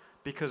quality?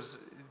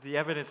 Because the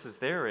evidence is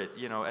there. It,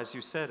 as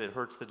you said, it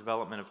hurts the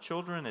development of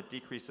children. It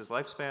decreases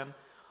lifespan.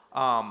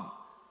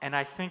 And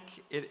I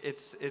think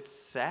it's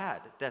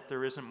sad that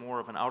there isn't more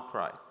of an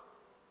outcry.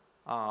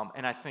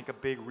 And I think a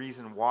big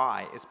reason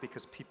why is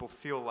because people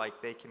feel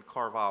like they can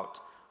carve out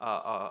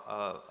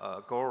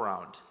a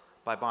go-around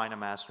by buying a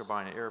mask or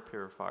buying an air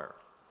purifier.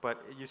 But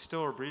you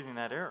still are breathing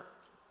that air.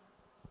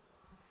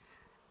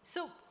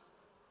 So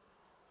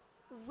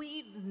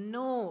we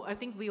know, I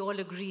think we all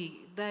agree,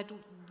 that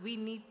we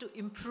need to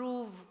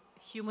improve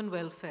human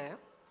welfare,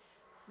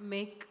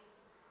 make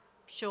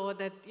sure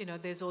that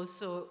there's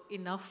also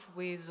enough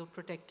ways of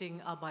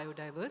protecting our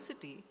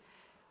biodiversity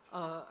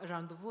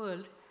around the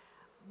world.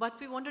 But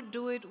we want to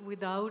do it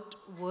without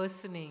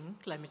worsening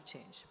climate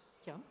change,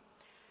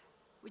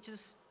 which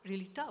is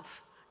really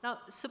tough. Now,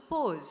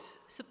 suppose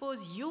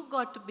you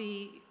got to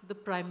be the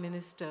Prime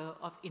Minister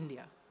of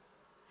India.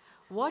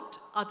 What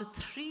are the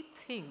 3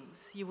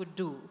 things you would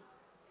do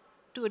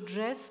to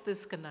address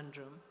this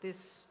conundrum,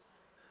 this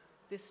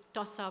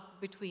toss-up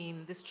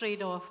between, this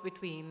trade-off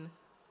between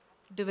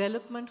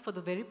development for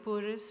the very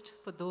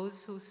poorest, for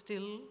those who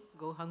still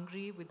go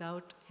hungry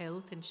without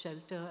health and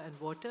shelter and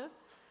water,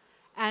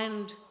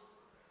 and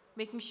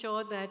making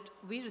sure that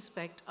we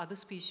respect other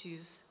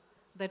species,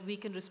 that we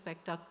can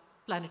respect our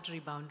planetary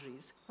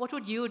boundaries. What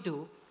would you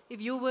do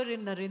if you were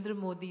in Narendra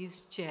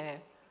Modi's chair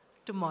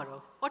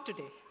tomorrow or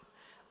today?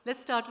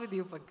 Let's start with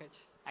you, Pankaj.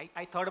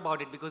 I thought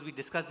about it because we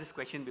discussed this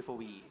question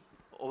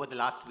over the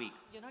last week.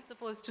 You're not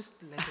supposed to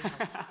let him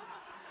ask.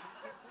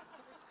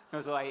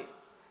 No, so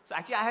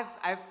actually I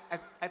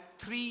have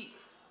three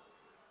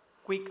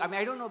quick,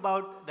 I don't know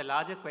about the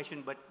larger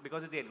question, but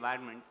because of the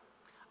environment,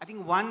 I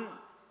think one,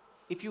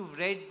 if you've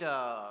read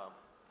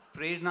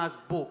Prerna's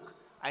book,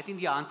 I think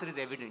the answer is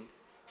evident.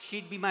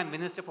 She'd be my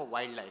Minister for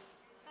Wildlife.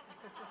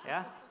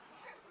 Yeah?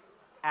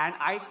 And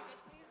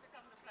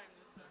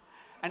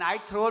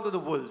I'd throw her to the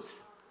wolves.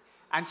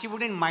 And she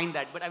wouldn't mind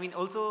that. But I mean,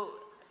 also,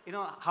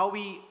 how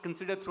we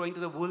consider throwing to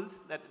the wolves,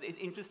 that is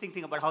interesting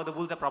thing about how the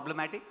wolves are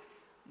problematic.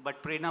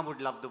 But Prerna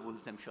would love the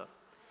wolves, I'm sure.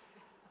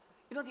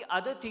 The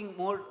other thing,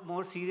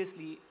 more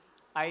seriously,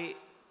 I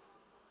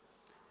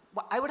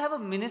would have a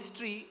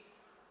ministry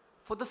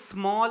for the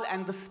small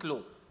and the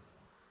slow.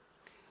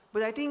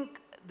 But I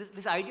think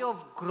this idea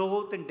of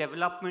growth and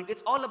development,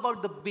 it's all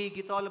about the big,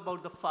 it's all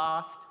about the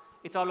fast,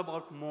 it's all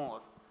about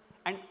more.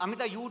 And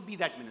Amita, you would be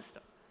that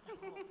minister.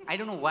 I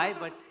don't know why,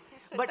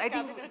 but I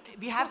think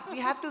we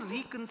have to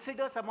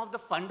reconsider some of the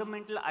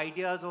fundamental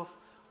ideas of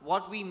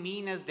what we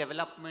mean as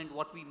development,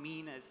 what we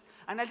mean as,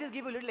 and I'll just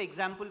give a little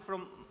example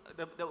from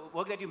the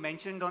work that you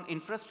mentioned on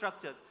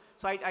infrastructures.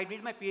 So I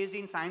did my PhD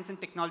in science and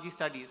technology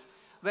studies,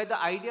 where the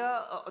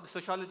idea, the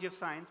sociology of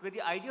science, where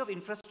the idea of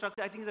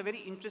infrastructure, I think is a very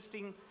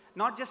interesting,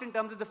 not just in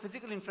terms of the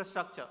physical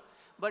infrastructure,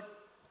 but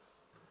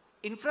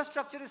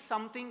infrastructure is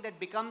something that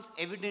becomes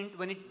evident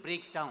when it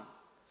breaks down.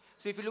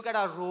 So if you look at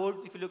our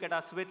roads, if you look at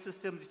our sewage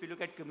systems, if you look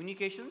at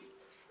communications,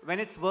 when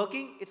it's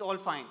working, it's all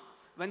fine.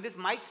 When this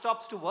mic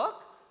stops to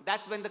work,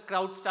 that's when the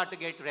crowds start to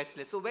get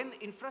restless. So when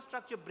the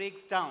infrastructure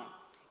breaks down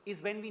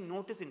is when we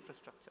notice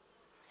infrastructure.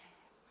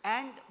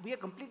 And we are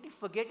completely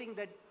forgetting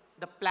that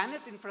the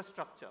planet's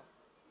infrastructure,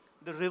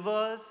 the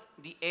rivers,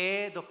 the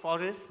air, the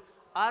forests,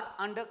 are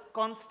under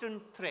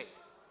constant threat.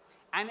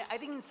 And I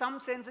think in some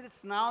senses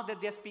it's now that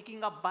they're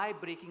speaking up by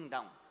breaking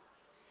down.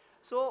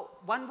 So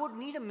one would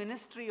need a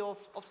ministry of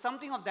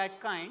something of that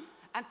kind,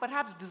 and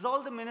perhaps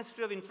dissolve the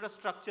Ministry of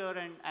Infrastructure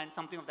and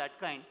something of that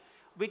kind,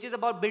 which is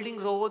about building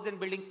roads and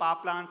building power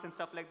plants and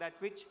stuff like that,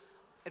 which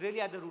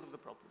really are the root of the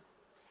problem.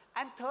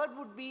 And third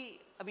would be,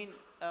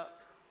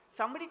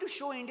 somebody to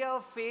show India a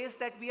face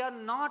that we are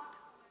not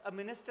a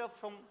minister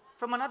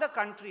from another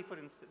country, for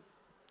instance,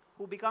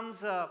 who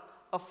becomes a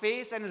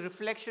face and a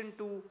reflection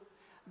to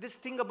this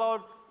thing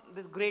about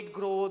this great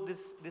growth,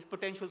 this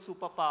potential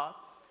superpower.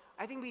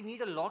 I think we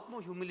need a lot more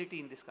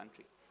humility in this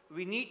country.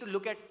 We need to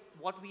look at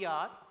what we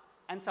are,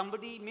 and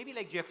somebody, maybe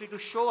like Jeffrey, to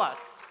show us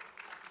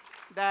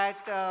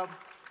that,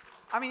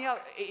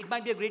 it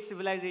might be a great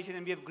civilization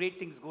and we have great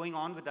things going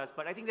on with us,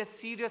 but I think there's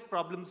serious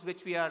problems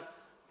which we are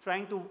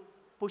trying to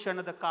push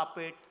under the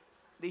carpet.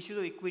 The issues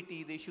of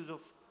equity, the issues of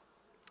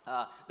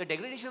the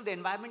degradation of the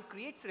environment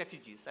creates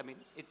refugees.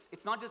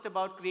 It's not just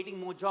about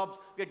creating more jobs.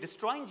 We are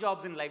destroying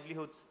jobs and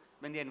livelihoods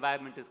when the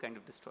environment is kind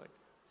of destroyed.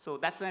 So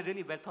that's my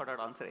really well thought out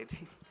answer, I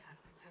think.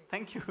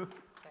 Thank you.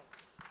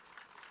 Thanks.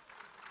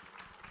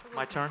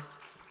 My turn?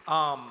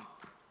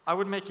 I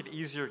would make it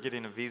easier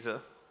getting a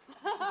visa.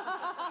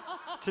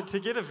 To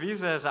get a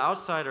visa as an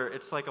outsider,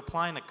 it's like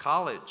applying to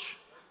college.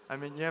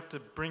 You have to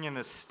bring in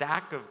this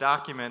stack of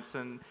documents,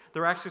 and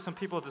there are actually some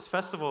people at this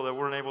festival that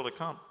weren't able to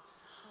come.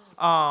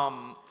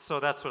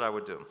 So that's what I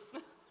would do.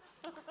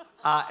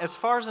 As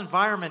far as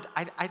environment,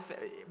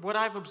 what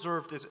I've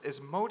observed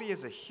is Modi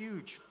is a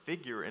huge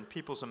figure in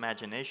people's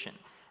imagination.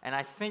 And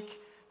I think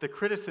the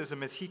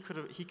criticism is he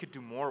could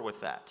do more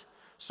with that.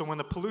 So when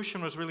the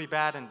pollution was really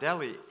bad in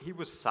Delhi, he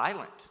was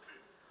silent.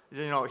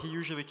 He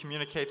usually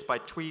communicates by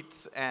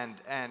tweets,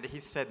 and he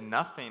said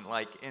nothing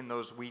like in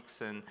those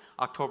weeks in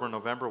October,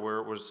 November, where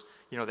it was,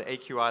 the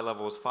AQI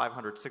level was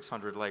 500,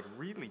 600, like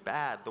really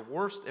bad, the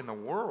worst in the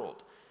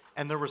world.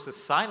 And there was this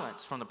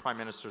silence from the Prime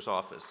Minister's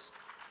office.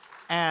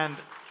 And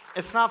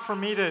it's not for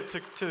me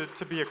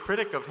to be a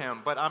critic of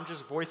him, but I'm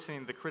just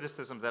voicing the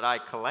criticism that I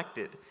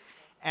collected.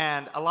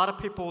 And a lot of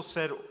people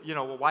said,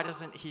 well, why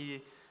doesn't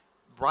he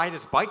ride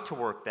his bike to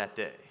work that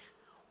day?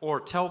 Or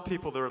tell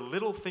people there are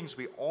little things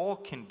we all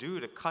can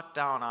do to cut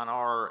down on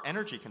our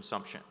energy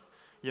consumption.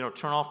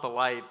 Turn off the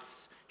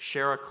lights,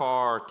 share a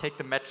car, take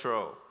the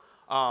metro.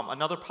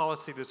 Another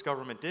policy this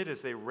government did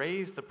is they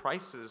raised the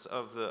prices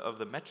of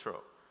the metro.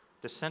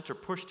 The center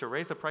pushed to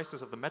raise the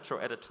prices of the metro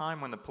at a time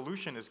when the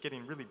pollution is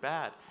getting really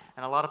bad.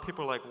 And a lot of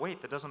people are like,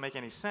 wait, that doesn't make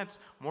any sense.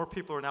 More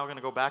people are now going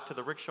to go back to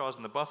the rickshaws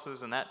and the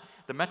buses, and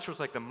the metro is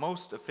like the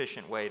most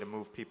efficient way to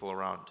move people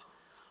around.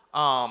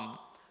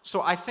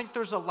 So I think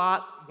there's a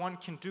lot one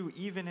can do,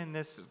 even in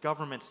this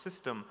government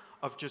system,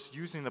 of just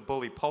using the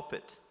bully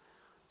pulpit.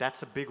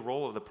 that's a big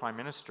role of the Prime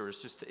Minister, is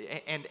just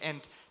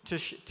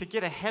to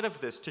get ahead of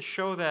this, to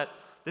show that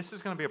this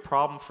is going to be a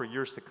problem for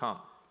years to come.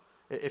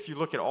 If you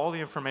look at all the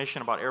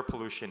information about air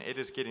pollution, it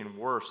is getting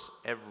worse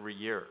every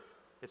year.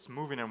 It's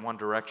moving in one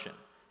direction,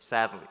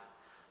 sadly.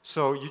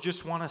 So you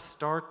just want to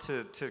start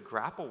to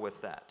grapple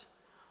with that.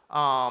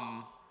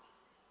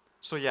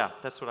 So yeah,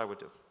 that's what I would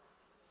do.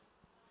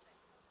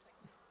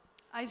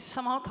 I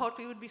somehow thought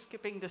we would be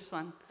skipping this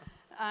one.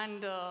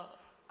 And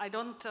I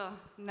don't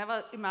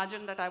never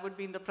imagine that I would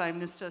be in the Prime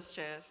Minister's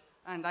chair.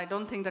 And I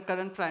don't think the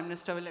current Prime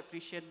Minister will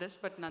appreciate this,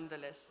 but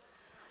nonetheless.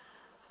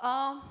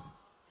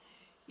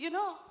 You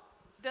know,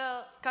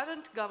 the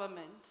current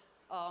government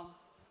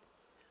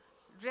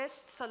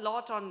rests a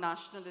lot on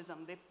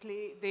nationalism.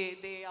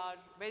 They are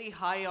very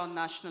high on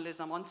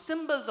nationalism, on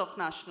symbols of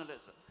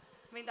nationalism.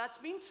 I mean, that's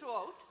been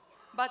throughout,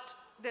 but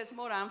there's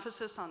more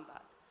emphasis on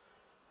that.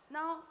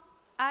 Now,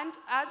 and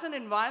as an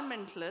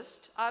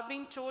environmentalist, I've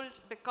been told,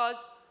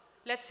 because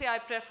let's say I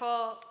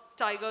prefer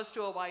tigers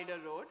to a wider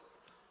road,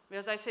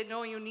 because I say,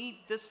 no, you need,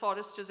 this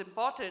forest is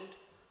important.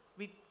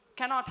 We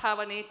cannot have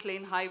an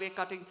 8-lane highway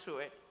cutting through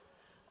it.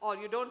 Or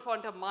you don't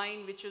want a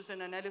mine which is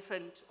in an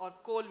elephant, or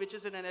coal which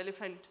is in an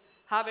elephant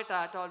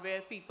habitat, or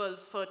where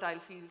people's fertile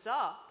fields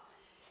are.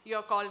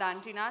 You're called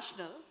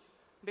anti-national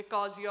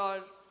because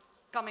you're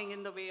coming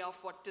in the way of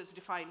what is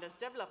defined as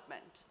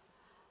development.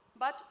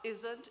 But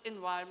isn't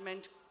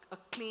environment, a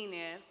clean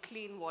air,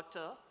 clean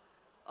water,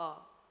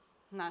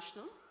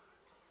 national?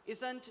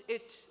 Isn't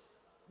it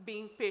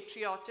being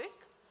patriotic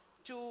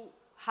to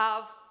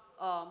have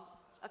a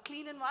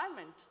clean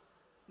environment,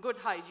 good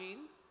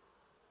hygiene?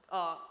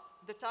 I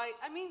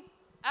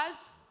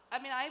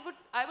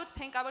would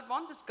think, I would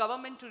want this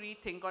government to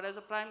rethink, or as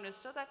a Prime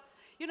Minister, that,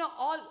 you know,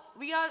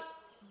 we are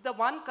the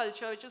one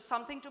culture which is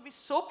something to be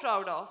so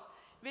proud of,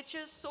 which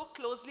is so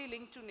closely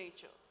linked to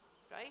nature,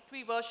 right?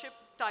 We worship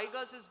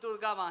tigers as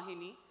Durga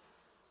Vahini.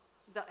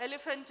 The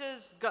elephant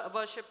is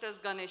worshipped as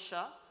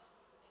Ganesha.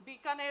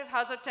 Bikaner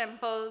has a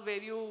temple where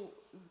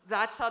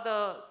rats are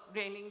the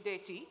reigning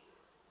deity.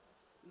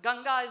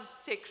 Ganga is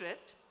sacred.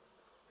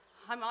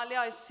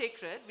 Himalaya is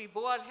sacred. We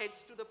bow our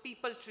heads to the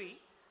peepal tree.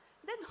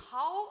 Then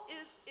how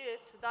is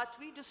it that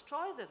we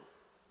destroy them?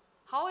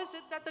 How is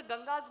it that the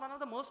Ganga is one of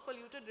the most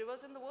polluted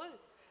rivers in the world?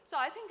 So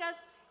I think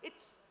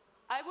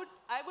I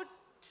would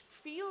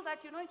feel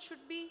that, you know, it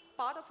should be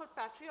part of our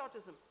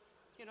patriotism.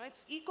 You know,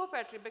 it's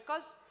eco-patriotic,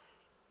 because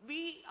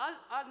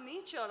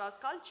our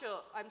culture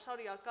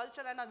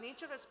and our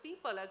nature as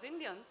people, as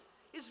Indians,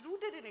 is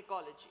rooted in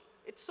ecology.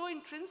 It's so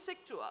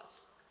intrinsic to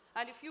us.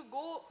 And if you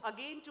go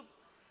again to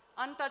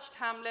untouched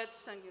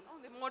hamlets and, you know,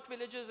 remote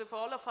villages, if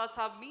all of us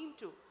have been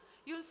to,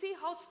 you'll see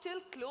how still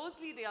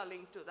closely they are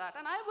linked to that.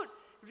 And I would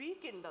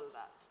rekindle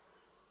that.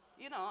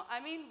 You know, I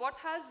mean, what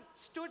has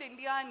stood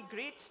India in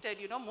great stead,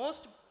 you know,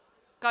 most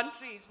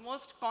countries,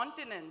 most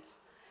continents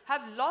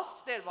have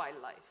lost their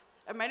wildlife.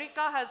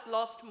 America has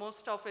lost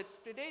most of its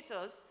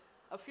predators.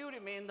 A few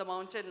remain the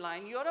mountain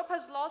lion. Europe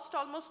has lost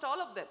almost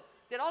all of them.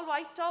 They're all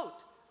wiped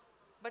out.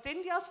 But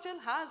India still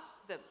has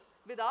them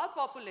with our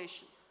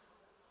population.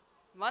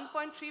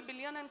 1.3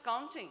 billion and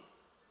counting.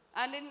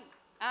 And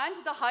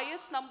the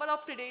highest number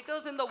of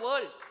predators in the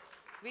world.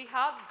 We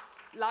have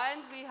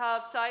lions, we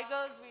have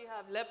tigers, we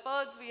have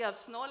leopards, we have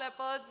snow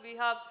leopards, we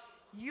have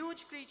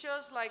huge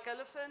creatures like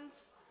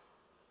elephants,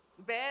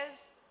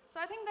 bears. So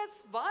I think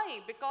that's why,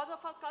 because of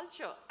our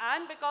culture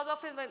and because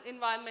of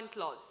environment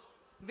laws,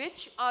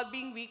 which are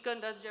being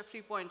weakened, as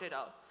Jeffrey pointed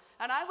out.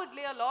 And I would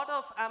lay a lot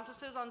of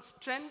emphasis on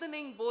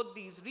strengthening both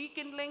these,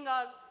 rekindling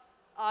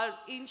our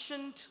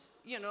ancient,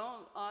 you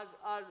know,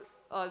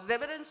 our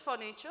reverence for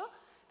nature,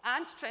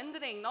 and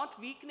strengthening, not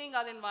weakening,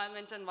 our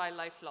environment and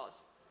wildlife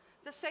laws.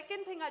 The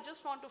second thing I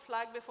just want to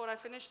flag before I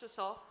finish this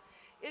off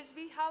is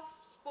we have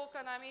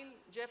spoken, I mean,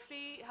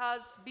 Jeffrey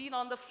has been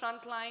on the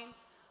front line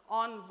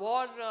on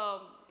war,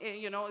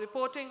 you know,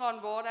 reporting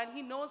on war, and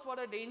he knows what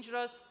a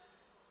dangerous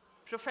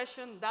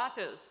profession that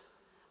is.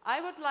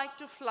 I would like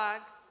to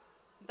flag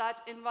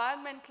that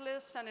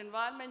environmentalists and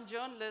environment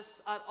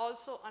journalists are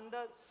also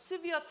under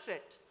severe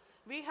threat.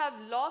 We have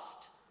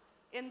lost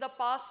in the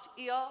past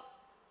year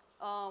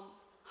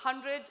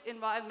 100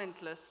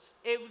 environmentalists.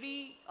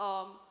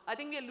 I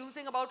think we are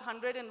losing about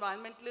 100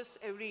 environmentalists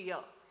every year.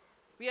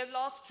 We have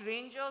lost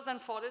rangers and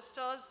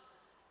foresters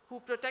who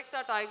protect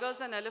our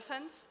tigers and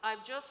elephants.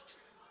 I've just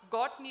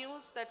got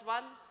news that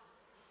one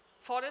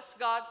forest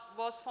guard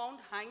was found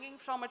hanging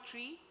from a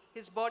tree.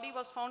 His body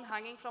was found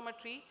hanging from a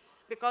tree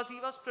because he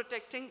was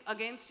protecting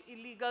against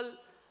illegal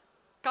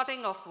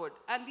cutting of wood.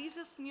 And this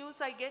is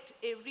news I get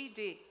every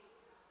day.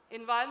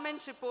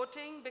 Environment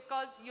reporting,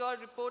 because you're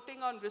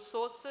reporting on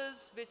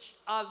resources which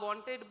are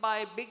wanted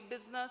by big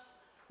business,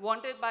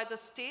 wanted by the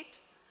state,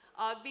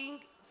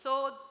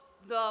 so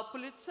the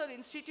Pulitzer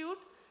Institute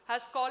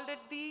has called it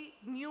the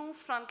new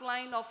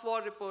frontline of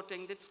war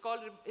reporting. It's called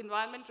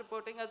environment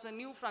reporting as a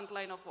new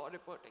frontline of war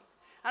reporting.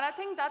 And I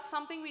think that's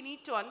something we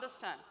need to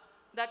understand,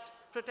 that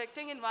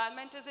protecting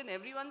environment is in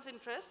everyone's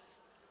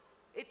interests.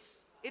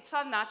 It's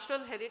our natural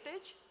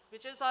heritage,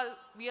 which is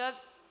we are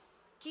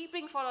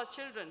keeping for our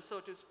children, so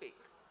to speak.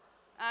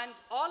 And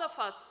all of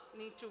us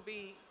need to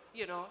be,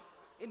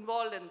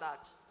 involved in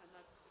that. And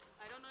that's,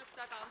 I don't know if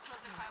that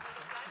answers if I was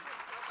a prime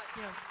minister, but...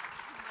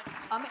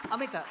 Yeah.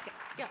 Amita.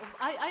 Yeah,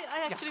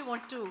 I actually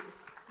want to,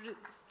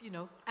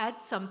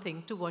 add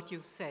something to what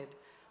you've said,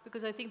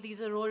 because I think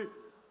these are all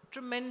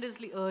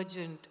tremendously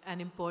urgent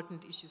and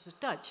important issues to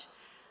touch.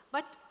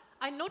 But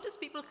I notice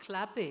people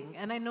clapping,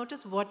 and I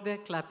notice what they're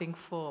clapping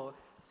for.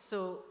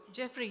 So,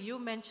 Jeffrey, you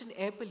mentioned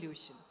air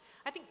pollution.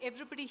 I think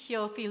everybody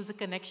here feels a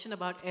connection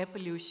about air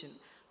pollution,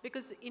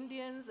 because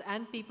Indians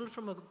and people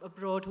from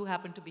abroad who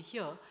happen to be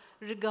here,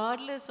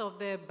 regardless of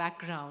their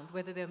background,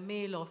 whether they're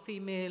male or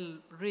female,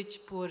 rich,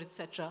 poor,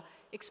 etc.,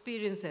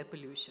 experience air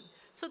pollution.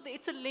 So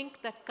it's a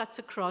link that cuts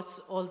across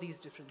all these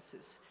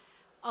differences.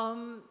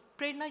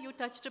 Prerna, you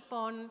touched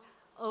upon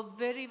a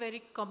very,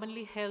 very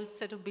commonly held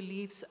set of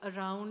beliefs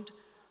around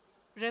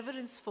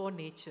reverence for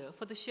nature,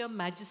 for the sheer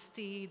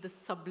majesty, the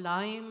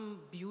sublime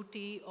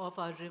beauty of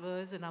our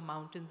rivers and our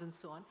mountains and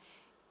so on.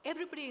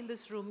 Everybody in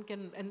this room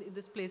and in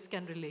this place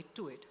can relate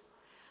to it.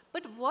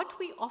 But what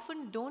we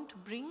often don't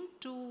bring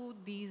to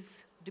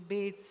these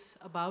debates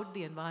about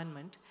the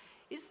environment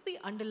is the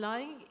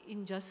underlying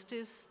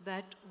injustice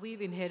that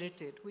we've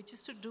inherited, which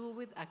is to do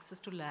with access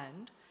to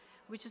land,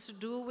 which is to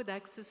do with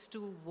access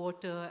to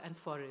water and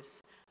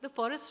forests. The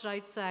Forest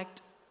Rights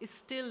Act is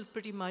still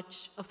pretty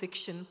much a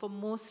fiction for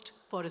most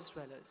forest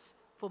dwellers,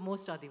 for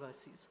most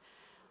Adivasis.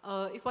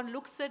 If one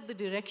looks at the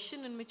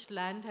direction in which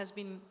land has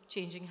been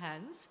changing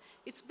hands,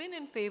 it's been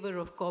in favor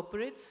of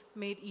corporates,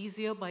 made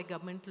easier by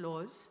government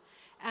laws.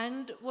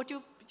 And what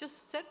you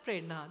just said,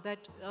 Prerna,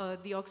 that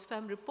the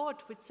Oxfam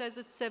report, which says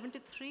that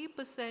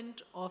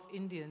 73% of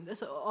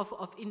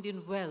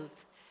Indian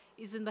wealth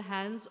is in the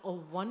hands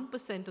of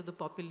 1% of the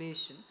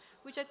population,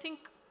 which I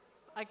think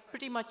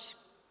pretty much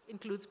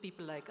includes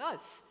people like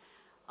us.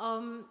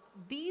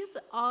 These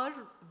are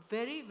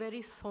very,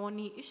 very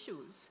thorny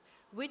issues,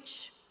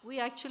 which we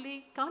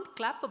actually can't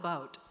clap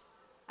about.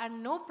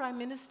 And no prime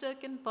minister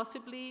can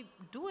possibly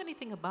do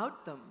anything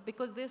about them,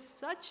 because there's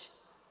such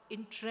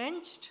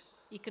entrenched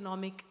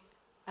economic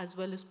as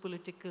well as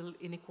political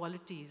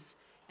inequalities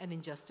and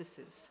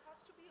injustices. There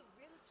has to be a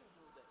will to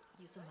do them.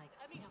 Use the mic.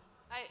 I mean,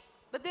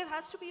 but there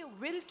has to be a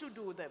will to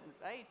do them,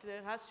 right?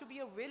 There has to be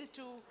a will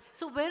to...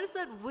 So where is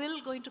that will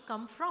going to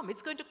come from?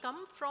 It's going to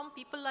come from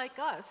people like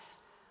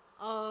us,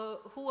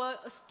 who are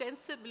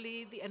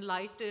ostensibly the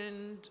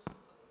enlightened,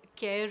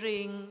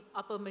 caring,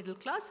 upper middle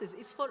classes.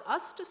 It's for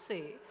us to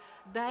say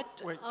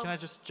that... Wait, can I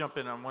just jump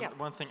in on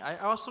one thing? I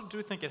also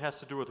do think it has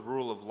to do with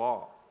rule of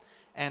law.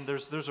 And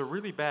there's a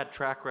really bad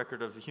track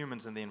record of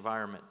humans in the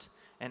environment.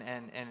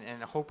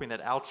 And hoping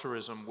that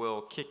altruism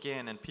will kick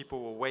in and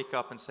people will wake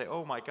up and say,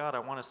 oh my God, I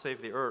want to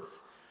save the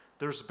earth.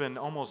 There's been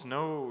almost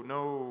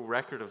no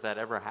record of that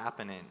ever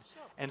happening.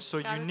 Sure. And so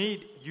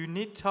you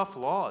need tough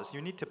laws.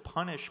 You need to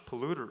punish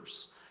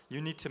polluters.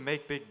 You need to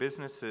make big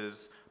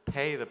businesses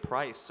pay the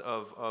price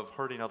of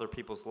hurting other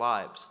people's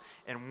lives.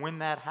 And when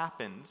that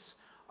happens,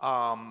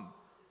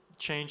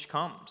 change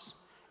comes.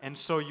 And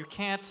so you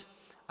can't,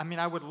 I mean,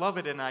 I would love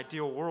it in an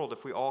ideal world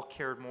if we all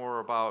cared more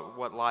about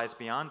what lies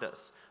beyond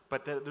us.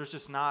 But there's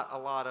just not a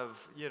lot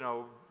of,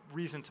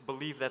 reason to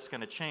believe that's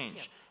going to change.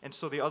 Yeah. And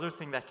so the other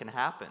thing that can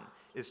happen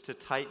is to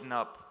tighten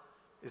up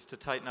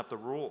the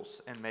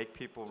rules and make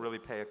people really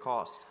pay a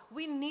cost.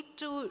 We need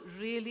to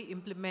really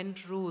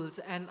implement rules,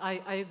 and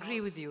I agree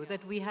with you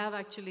that we have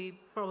actually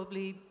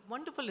probably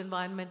wonderful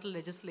environmental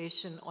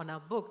legislation on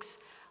our books,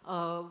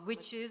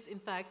 which is in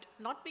fact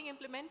not being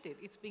implemented.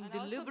 It's being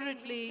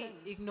deliberately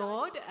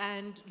ignored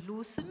and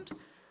loosened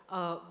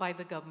by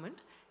the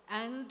government.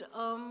 And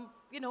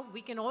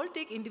we can all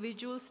take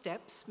individual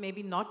steps,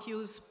 maybe not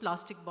use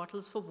plastic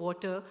bottles for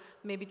water,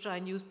 maybe try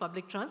and use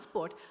public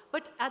transport.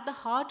 But at the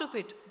heart of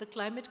it, the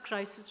climate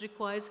crisis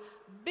requires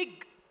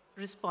big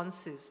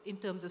responses in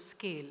terms of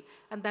scale.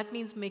 And that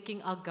means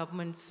making our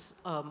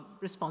governments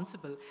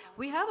responsible.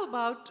 We have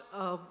about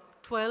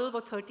 12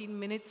 or 13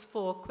 minutes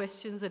for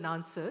questions and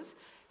answers.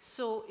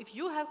 So if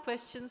you have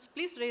questions,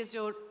 please raise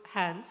your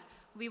hands.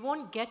 We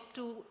won't get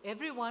to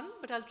everyone,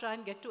 but I'll try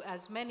and get to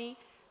as many.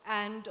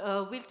 And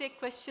we'll take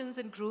questions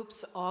in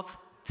groups of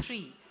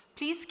 3.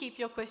 Please keep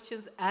your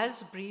questions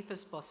as brief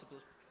as possible.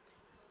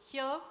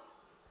 Here,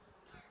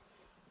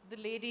 the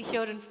lady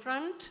here in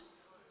front,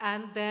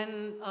 and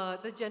then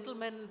the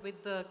gentleman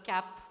with the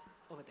cap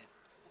over there.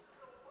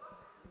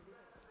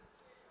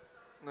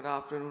 Good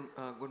afternoon,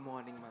 good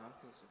morning,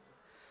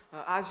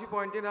 ma'am. As you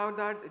pointed out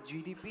that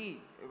GDP,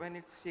 when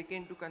it's taken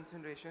into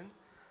consideration,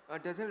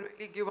 doesn't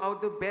really give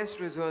out the best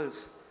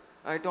results.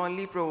 It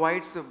only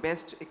provides the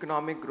best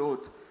economic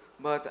growth.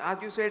 But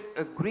as you said,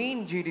 a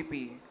green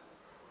GDP,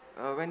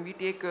 when we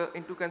take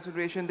into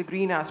consideration the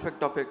green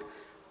aspect of it,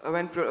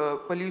 when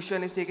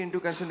pollution is taken into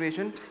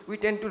consideration, we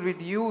tend to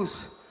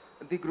reduce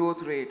the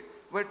growth rate.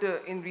 But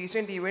in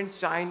recent events,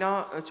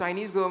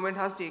 Chinese government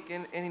has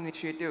taken an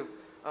initiative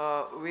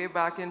way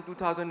back in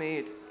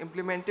 2008,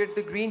 implemented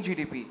the green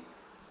GDP.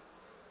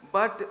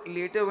 But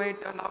later when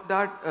it turned out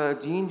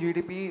that green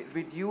GDP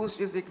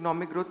reduced its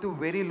economic growth to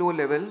very low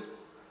level,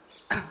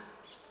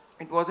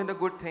 it wasn't a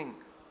good thing.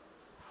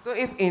 So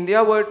if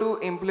India were to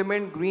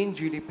implement green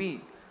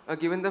GDP,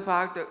 given the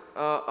fact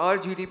our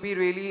GDP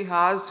really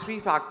has three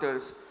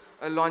factors,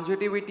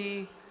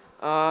 longevity,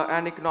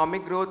 and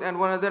economic growth, and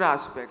one other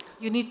aspect.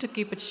 You need to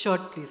keep it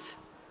short, please.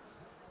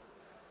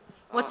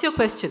 What's your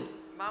question?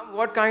 Ma'am,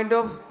 what kind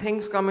of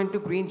things come into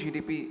green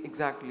GDP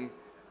exactly?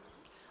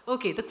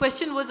 Okay, the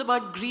question was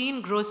about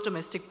green gross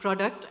domestic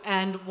product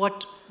and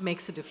what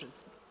makes a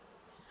difference.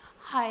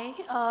 Hi,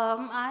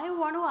 I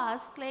want to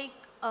ask, like,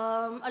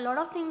 a lot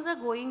of things are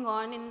going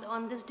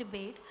on this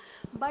debate,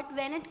 but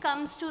when it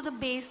comes to the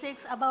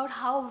basics about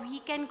how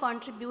we can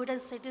contribute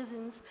as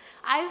citizens,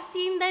 I've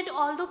seen that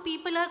although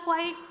people are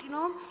quite,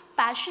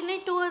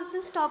 passionate towards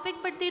this topic,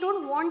 but they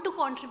don't want to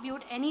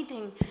contribute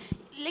anything.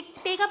 Like,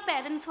 take our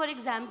parents, for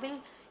example.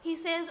 He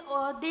says,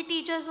 they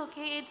teach us,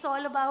 okay, it's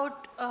all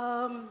about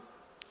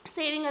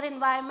saving our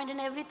environment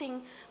and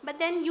everything, but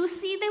then you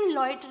see them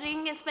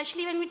loitering,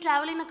 especially when we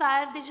travel in a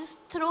car, they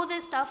just throw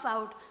their stuff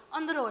out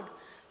on the road.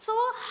 So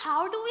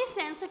how do we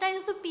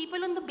sensitize the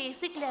people on the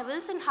basic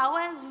levels, and how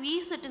as we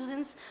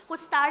citizens could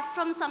start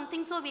from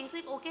something so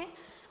basic, okay,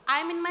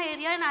 I'm in my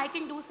area and I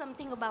can do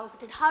something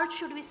about it. How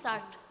should we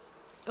start?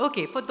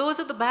 Okay, for those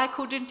at the back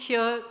who didn't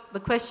hear, the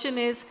question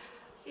is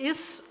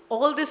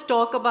all this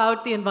talk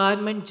about the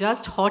environment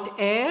just hot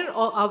air,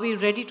 or are we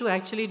ready to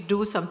actually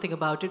do something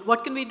about it?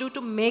 What can we do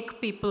to make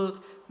people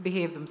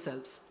behave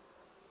themselves?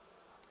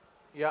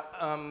 Yeah,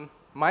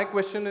 my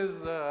question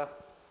is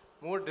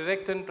more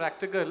direct and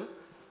practical.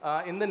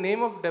 In the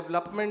name of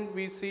development,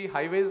 we see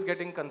highways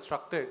getting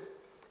constructed,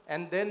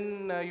 and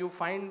then you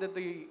find that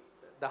the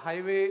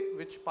highway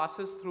which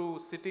passes through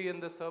city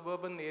and the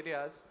suburban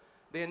areas,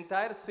 the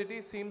entire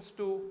city seems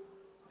to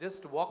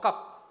just walk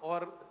up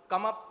or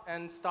come up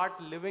and start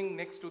living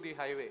next to the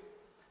highway.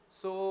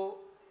 So,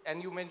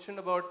 and you mentioned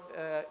about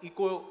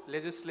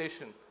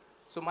eco-legislation.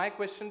 So my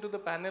question to the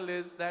panel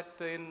is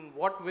that in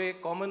what way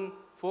common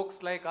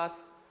folks like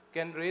us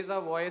can raise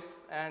our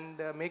voice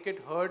and make it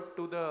heard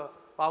to the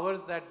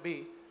powers that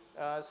be,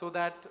 so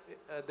that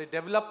the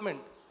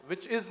development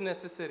which is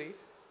necessary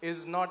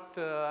is not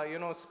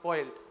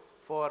spoiled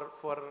for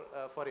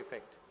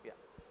effect. Yeah.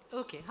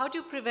 Okay, how do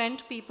you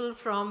prevent people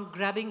from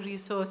grabbing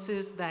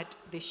resources that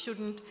they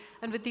shouldn't?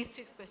 And with these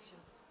three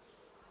questions,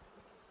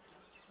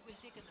 we'll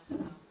take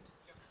another round.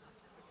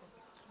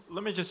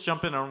 Let me just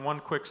jump in on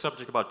one quick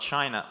subject about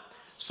China.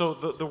 So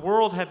the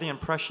world had the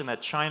impression that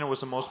China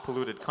was the most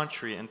polluted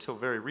country until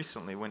very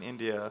recently, when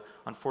India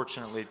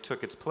unfortunately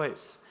took its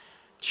place.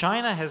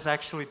 China has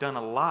actually done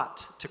a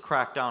lot to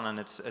crack down on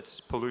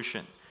its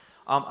pollution.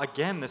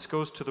 Again, this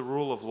goes to the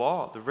rule of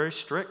law. They're very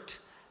strict.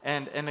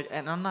 And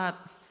I'm not,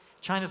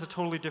 China's a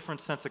totally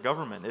different sense of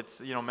government.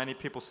 It's, many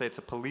people say it's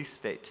a police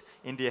state.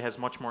 India has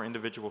much more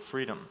individual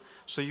freedom.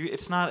 So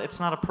it's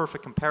not a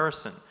perfect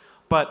comparison.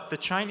 But the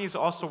Chinese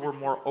also were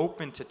more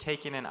open to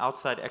taking in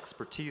outside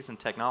expertise and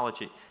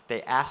technology.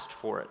 They asked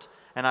for it.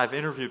 And I've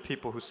interviewed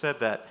people who said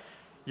that,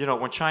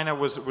 when China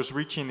was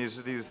reaching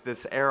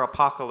this air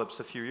apocalypse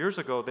a few years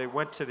ago, they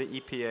went to the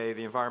EPA,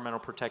 the Environmental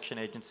Protection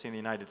Agency in the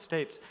United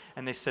States,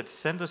 and they said,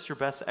 send us your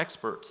best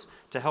experts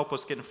to help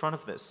us get in front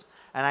of this.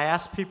 And I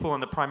asked people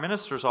in the Prime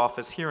Minister's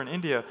office here in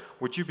India,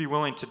 would you be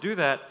willing to do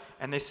that?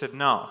 And they said,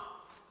 no,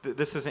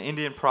 this is an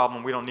Indian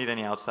problem. We don't need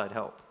any outside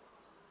help.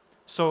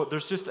 So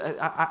there's just,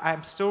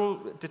 I'm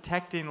still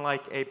detecting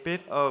like a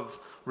bit of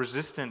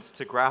resistance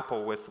to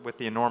grapple with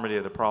the enormity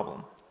of the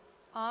problem.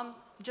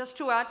 Just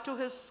to add to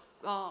his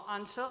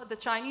answer, the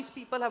Chinese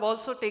people have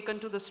also taken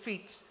to the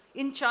streets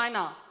in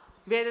China,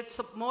 where it's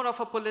more of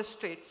a police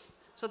state.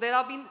 So there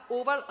have been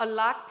over 1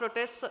 lakh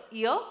protests a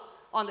year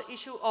on the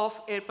issue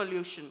of air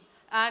pollution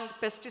and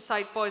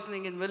pesticide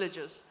poisoning in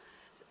villages.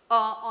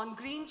 On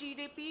green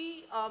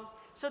GDP,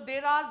 so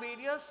there are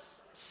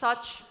various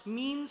such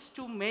means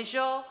to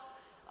measure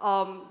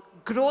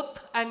growth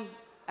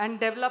and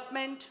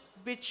development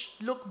which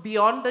look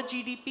beyond the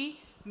GDP.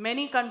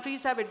 Many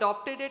countries have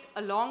adopted it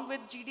along with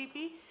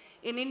GDP.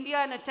 In India,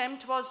 an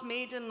attempt was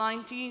made in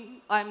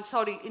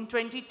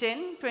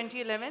 2010,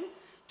 2011,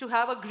 to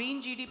have a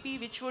green GDP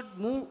which would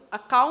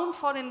account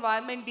for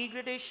environment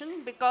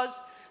degradation,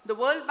 because the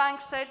World Bank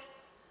said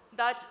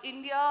that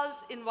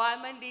India's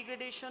environment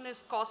degradation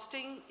is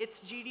costing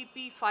its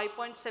GDP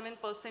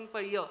 5.7%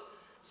 per year.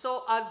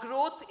 So our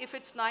growth, if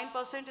it's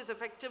 9%, is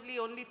effectively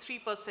only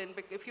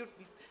 3%, if you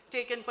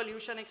take in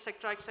pollution,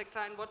 etc.,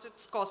 and what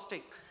it's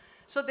costing.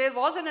 So there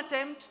was an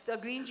attempt, the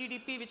green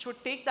GDP, which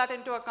would take that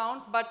into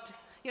account, but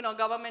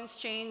governments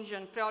change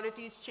and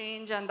priorities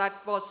change, and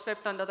that was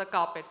swept under the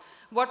carpet.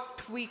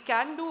 What we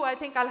can do, I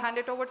think I'll hand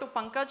it over to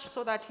Pankaj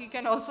so that he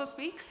can also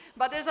speak.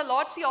 But there's a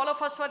lot, see, all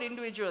of us are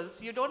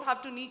individuals. You don't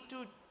have to need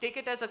to take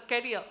it as a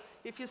career.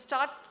 If you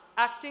start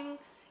acting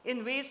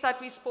in ways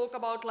that we spoke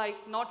about,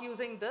 like not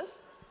using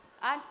this,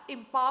 and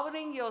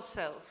empowering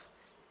yourself,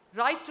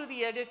 write to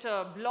the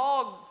editor,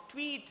 blog,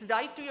 tweet,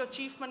 write to your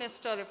chief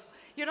minister. If,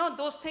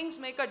 those things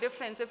make a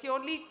difference. If you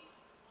only,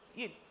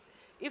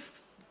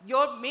 if you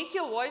make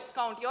your voice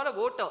count, you're a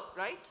voter,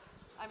 right?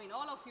 I mean,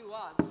 all of you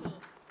are. So.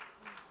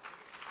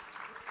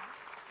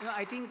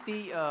 I think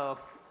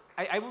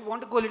I would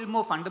want to go a little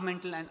more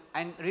fundamental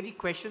and really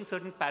question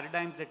certain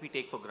paradigms that we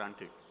take for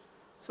granted.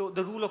 So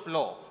the rule of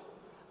law.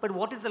 But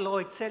what is the law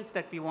itself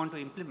that we want to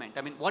implement?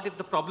 I mean, what if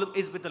the problem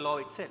is with the law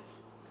itself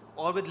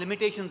or with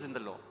limitations in the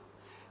law?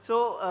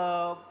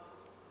 So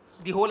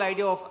the whole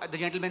idea of, the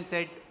gentleman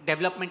said,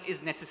 development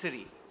is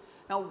necessary.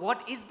 Now,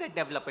 what is that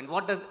development?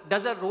 What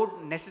does a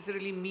road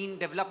necessarily mean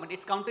development?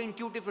 It's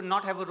counterintuitive to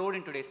not have a road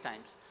in today's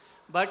times.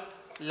 But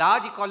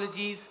large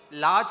ecologies,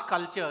 large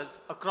cultures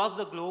across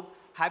the globe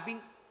have been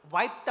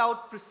wiped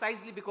out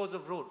precisely because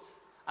of roads.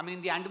 I mean,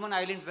 in the Andaman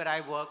Islands where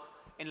I work,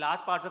 in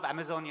large parts of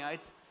Amazonia,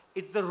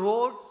 it's the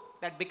road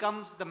that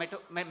becomes the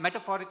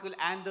metaphorical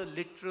and the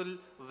literal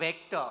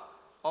vector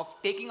of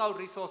taking out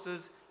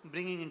resources,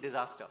 bringing in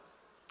disaster.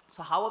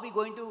 So how are we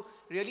going to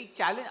really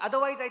challenge?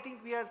 Otherwise, I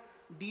think we are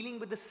dealing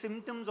with the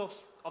symptoms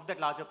of that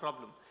larger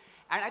problem.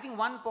 And I think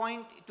one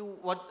point to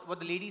what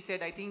the lady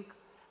said, I think,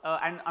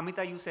 and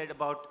Amita, you said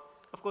about,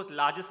 of course,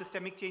 larger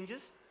systemic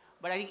changes,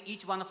 but I think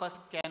each one of us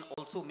can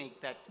also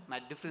make that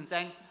difference.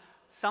 And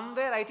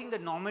somewhere, I think the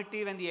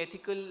normative and the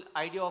ethical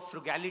idea of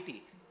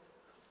frugality,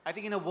 I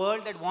think in a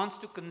world that wants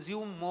to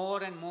consume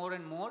more and more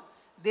and more,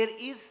 there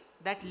is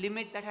that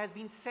limit that has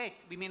been set.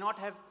 We may not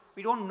have,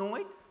 we don't know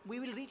it, we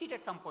will reach it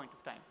at some point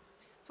of time.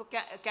 So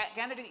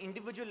can at an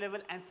individual level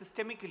and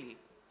systemically,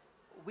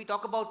 we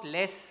talk about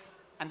less,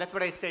 and that's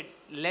what I said,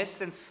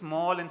 less and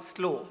small and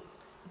slow.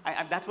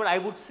 And that's what I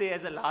would say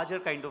as a larger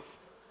kind of,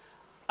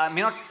 I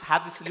may not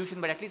have the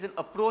solution, but at least an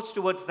approach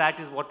towards that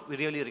is what we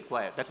really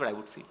require. That's what I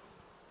would feel.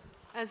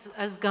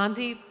 As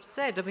Gandhi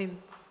said, I mean,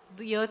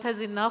 the earth has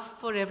enough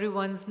for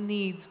everyone's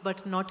needs,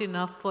 but not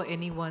enough for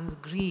anyone's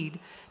greed.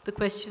 The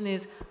question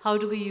is, how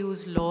do we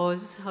use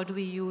laws? How do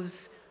we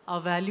use our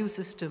value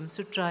systems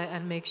to try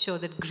and make sure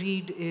that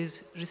greed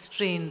is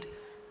restrained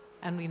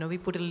and we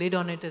put a lid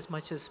on it as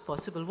much as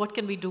possible? What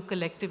can we do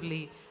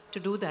collectively to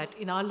do that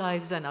in our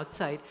lives and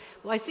outside?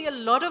 Well, I see a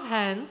lot of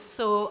hands,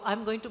 so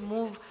I'm going to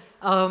move.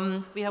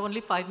 We have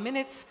only 5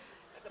 minutes.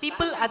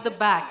 People at the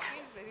back.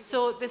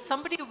 So there's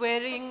somebody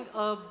wearing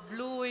a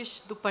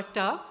bluish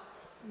dupatta.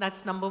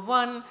 That's number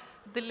one.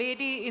 The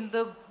lady in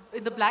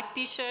the black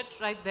t-shirt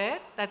right there.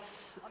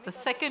 That's the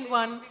second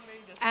one.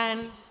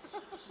 And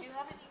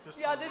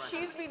yeah,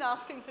 she's been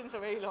asking since a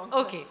very long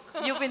time. Okay,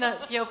 you've been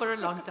here for a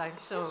long time,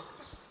 so.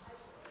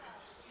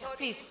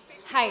 Please.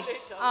 Hi.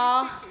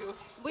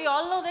 We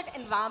all know that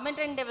environment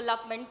and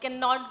development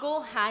cannot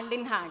go hand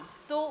in hand.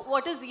 So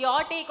what is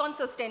your take on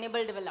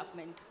sustainable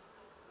development?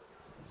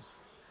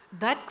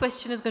 That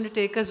question is going to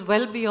take us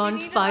well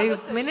beyond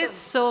 5 minutes,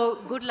 so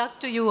good luck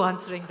to you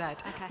answering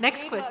that. Okay.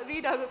 Next question.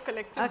 Read our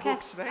collective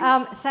books,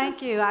 right?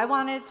 Thank you. I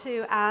wanted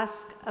to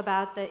ask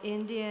about the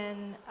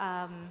Indian,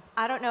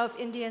 I don't know if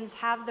Indians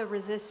have the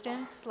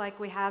resistance like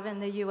we have in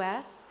the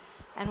US.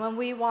 And when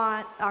we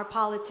want our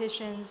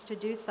politicians to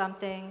do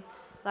something,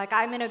 like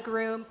I'm in a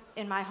group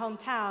in my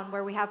hometown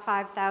where we have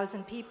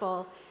 5,000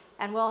 people,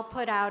 and we'll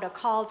put out a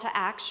call to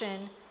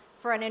action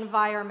for an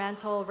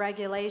environmental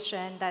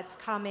regulation that's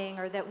coming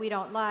or that we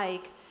don't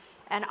like,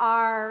 and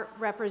our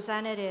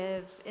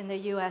representative in the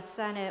US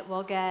Senate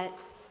will get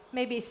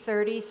maybe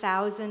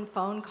 30,000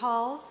 phone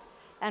calls,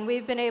 and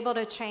we've been able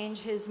to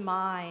change his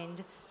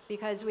mind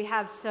because we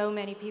have so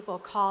many people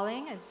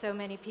calling and so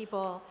many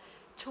people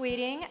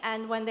tweeting,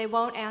 and when they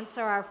won't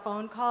answer our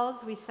phone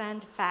calls, we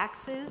send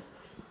faxes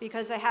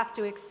because they have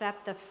to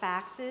accept the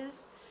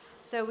faxes.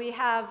 So we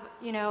have,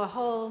 a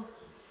whole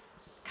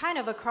kind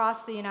of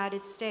across the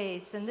United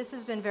States, and this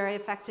has been very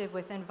effective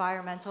with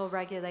environmental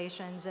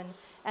regulations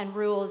and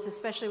rules,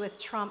 especially with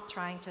Trump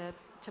trying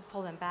to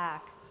pull them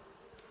back.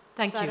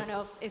 Thank you. So I don't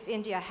know if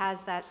India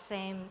has that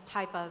same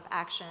type of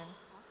action.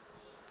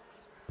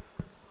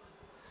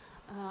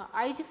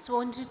 I just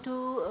wanted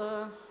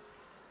to,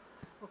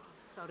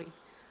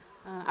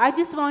 I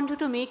just wanted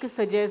to make a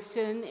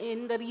suggestion.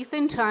 In the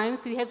recent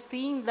times, we have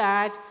seen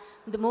that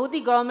the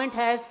Modi government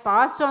has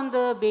passed on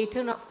the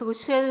baton of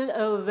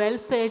social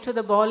welfare to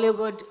the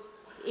Bollywood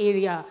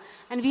area.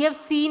 And we have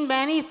seen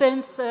many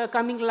films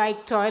coming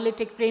like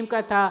Toiletic, Prem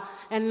Katha,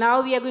 and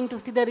now we are going to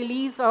see the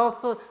release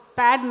of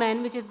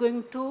Padman, which is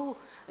going to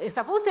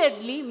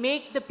supposedly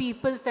make the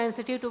people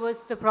sensitive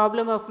towards the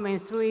problem of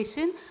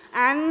menstruation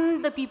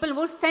and the people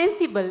more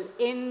sensible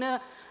in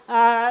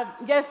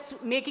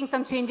just making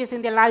some changes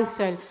in their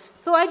lifestyle.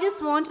 So I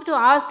just wanted to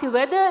ask you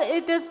whether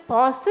it is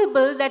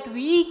possible that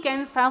we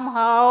can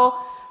somehow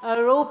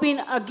rope in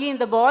again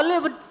the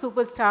Bollywood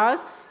superstars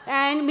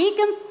and make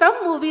them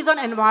some movies on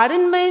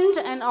environment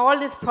and all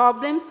these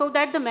problems so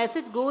that the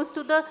message goes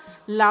to the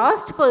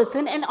last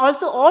person and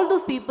also all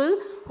those people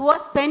who are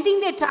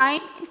spending their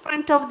time in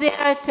front of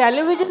their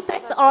television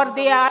sets or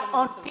they are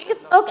on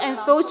Facebook and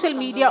social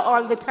media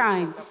all the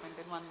time.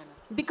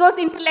 Because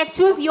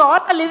intellectuals, you all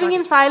are living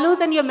in silos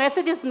and your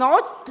message is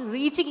not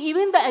reaching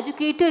even the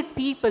educated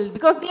people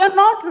because they are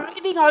not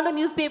reading all the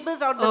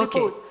newspapers or the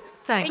reports.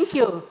 Thanks. Thank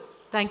you.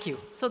 Thank you.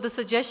 So the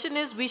suggestion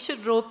is we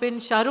should rope in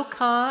Shah Rukh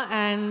Khan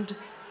and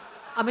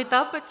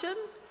Amitabh Bachchan,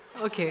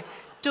 okay,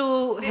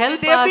 to help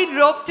us. They have been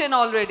roped in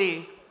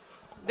already.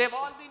 They've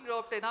all been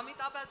roped in.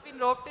 Amitabh has been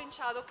roped in,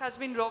 Shah Rukh has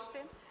been roped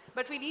in.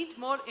 But we need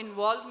more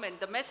involvement.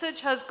 The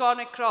message has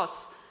gone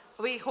across,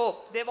 we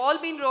hope. They've all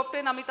been roped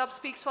in. Amitabh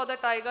speaks for the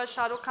tiger,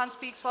 Shah Rukh Khan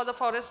speaks for the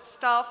forest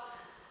staff.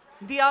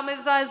 Dia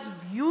Mirza is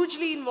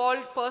hugely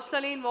involved,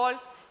 personally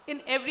involved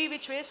in every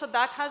which way. So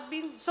that has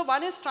been, so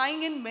one is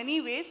trying in many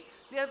ways.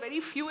 There are very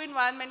few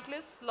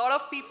environmentalists, a lot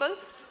of people.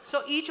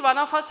 So each one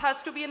of us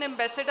has to be an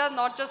ambassador,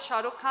 not just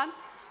Shah Rukh Khan.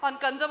 On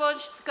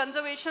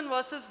conservation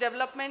versus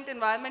development,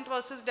 environment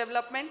versus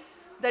development,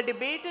 the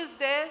debate is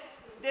there.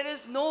 There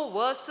is no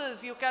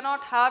versus. You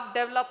cannot have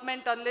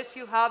development unless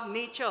you have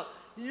nature.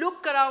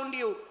 Look around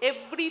you.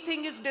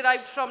 Everything is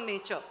derived from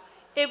nature.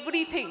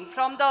 Everything,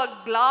 from the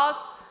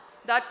glass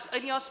that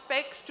in your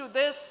specs to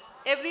this,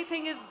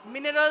 everything is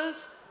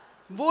minerals,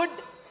 wood,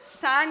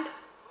 sand.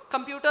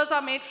 Computers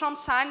are made from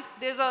sand.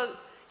 There's a,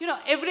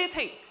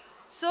 everything.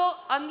 So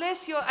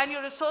unless your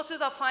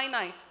resources are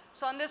finite,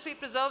 so unless we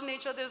preserve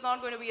nature, there's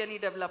not going to be any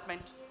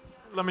development.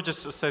 Let me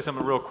just say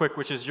something real quick,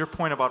 which is your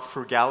point about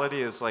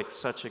frugality is like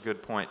such a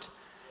good point.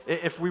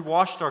 If we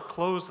washed our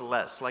clothes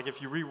less, like if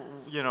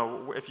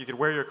if you could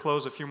wear your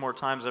clothes a few more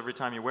times every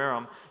time you wear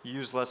them, you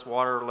use less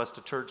water, less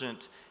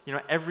detergent,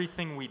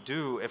 everything we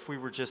do, if we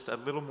were just a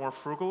little more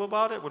frugal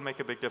about it, would make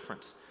a big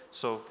difference.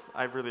 So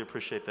I really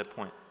appreciate that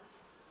point.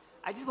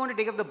 I just want to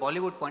take up the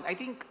Bollywood point. I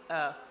think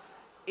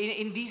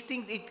in these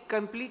things, it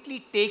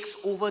completely takes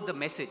over the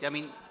message. I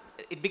mean,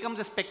 it becomes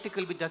a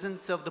spectacle which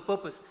doesn't serve the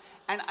purpose.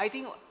 And I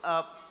think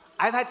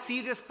I've had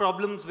serious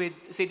problems with,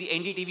 say, the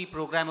NDTV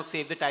program of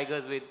Save the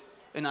Tigers with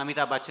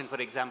Amitabh Bachchan,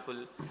 for example.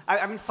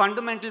 I mean,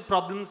 fundamental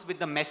problems with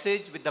the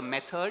message, with the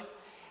method.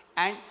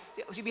 And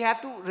see, we have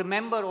to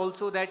remember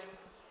also that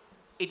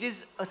it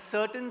is a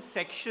certain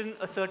section,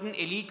 a certain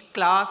elite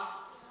class,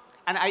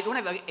 and I don't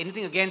have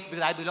anything against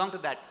because I belong to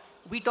that.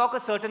 We talk a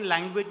certain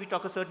language, we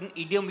talk a certain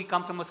idiom, we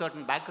come from a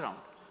certain background.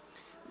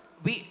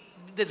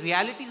 The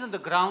realities on the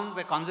ground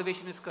where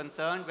conservation is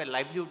concerned, where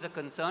livelihoods are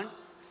concerned,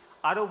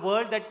 are a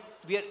world that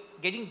we are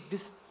getting,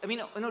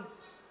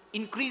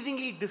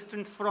 increasingly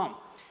distant from.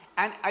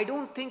 And I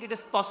don't think it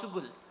is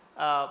possible.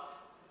 Of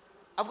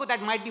course,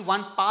 that might be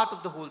one part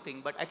of the whole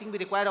thing, but I think we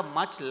require a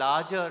much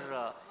larger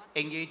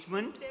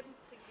engagement,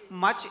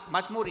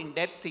 much more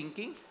in-depth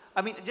thinking.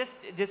 I mean, just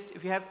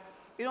if you have,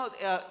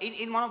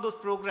 in one of those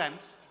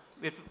programs,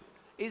 in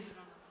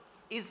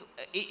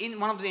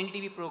one of the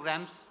NTV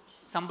programs,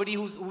 somebody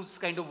who's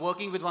kind of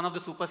working with one of the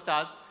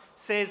superstars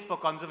says for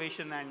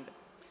conservation and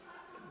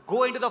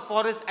go into the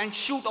forest and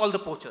shoot all the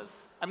poachers.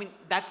 I mean,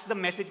 that's the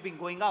message being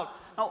going out.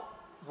 Now,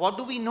 what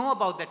do we know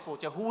about that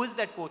poacher? Who is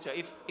that poacher?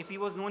 If he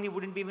was known, he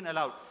wouldn't be even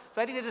allowed.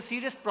 So I think there's a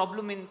serious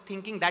problem in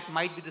thinking that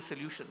might be the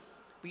solution.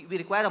 We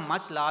require a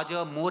much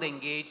larger, more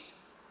engaged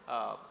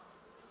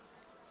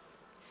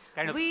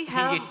kind of we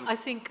have, engagement. I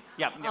think,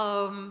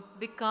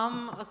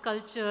 become a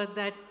culture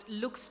that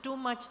looks too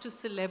much to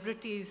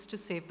celebrities to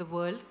save the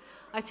world.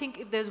 I think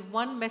if there's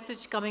one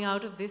message coming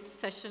out of this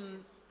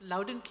session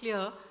loud and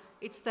clear,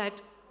 it's that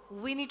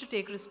we need to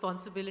take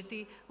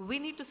responsibility. We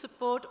need to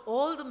support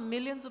all the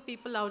millions of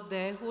people out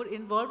there who are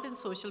involved in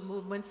social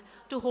movements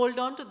to hold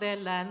on to their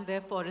land,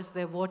 their forests,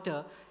 their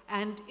water.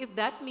 And if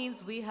that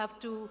means we have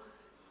to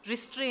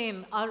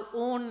restrain our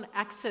own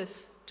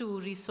access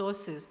to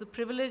resources, the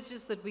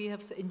privileges that we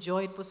have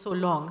enjoyed for so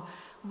long,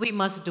 we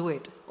must do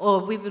it, or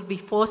we will be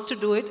forced to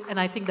do it, and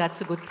I think that's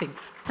a good thing.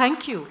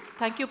 Thank you.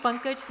 Thank you,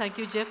 Pankaj. Thank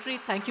you, Jeffrey.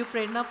 Thank you,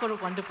 Prerna, for a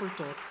wonderful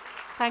talk.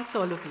 Thanks,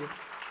 all of you.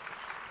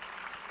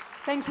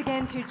 Thanks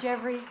again to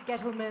Jeffrey,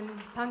 Gettleman,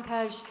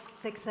 Pankaj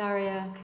Sekhsaria,